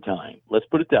springtime, let's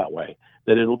put it that way,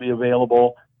 that it'll be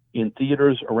available in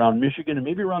theaters around Michigan and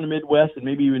maybe around the Midwest and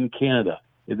maybe even Canada.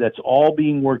 That's all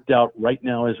being worked out right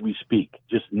now as we speak.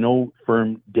 Just no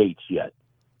firm dates yet.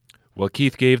 Well,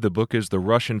 Keith Gave, the book is The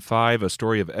Russian Five, a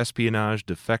story of espionage,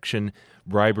 defection,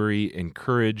 bribery, and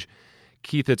courage.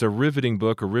 Keith, it's a riveting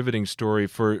book, a riveting story.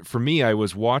 For me, I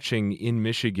was watching in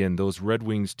Michigan those Red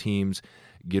Wings teams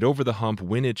get over the hump,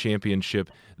 win a championship,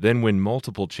 then win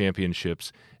multiple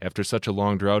championships after such a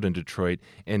long drought in Detroit,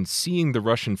 and seeing the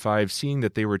Russian Five, seeing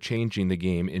that they were changing the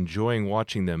game, enjoying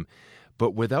watching them.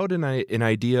 but without an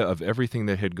idea of everything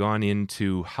that had gone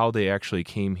into how they actually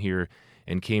came here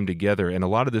and came together. And a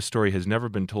lot of this story has never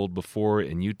been told before,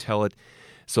 and you tell it.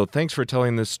 So thanks for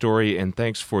telling this story, and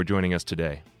thanks for joining us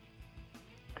today.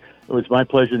 It was my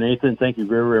pleasure, Nathan. Thank you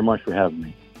very, very much for having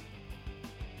me.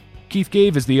 Keith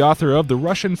Gave is the author of The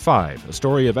Russian Five, a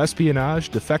story of espionage,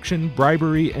 defection,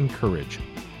 bribery, and courage.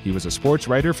 He was a sports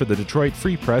writer for the Detroit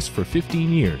Free Press for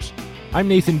 15 years. I'm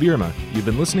Nathan Bierma. You've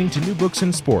been listening to New Books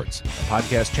in Sports, a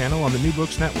podcast channel on the New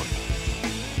Books Network.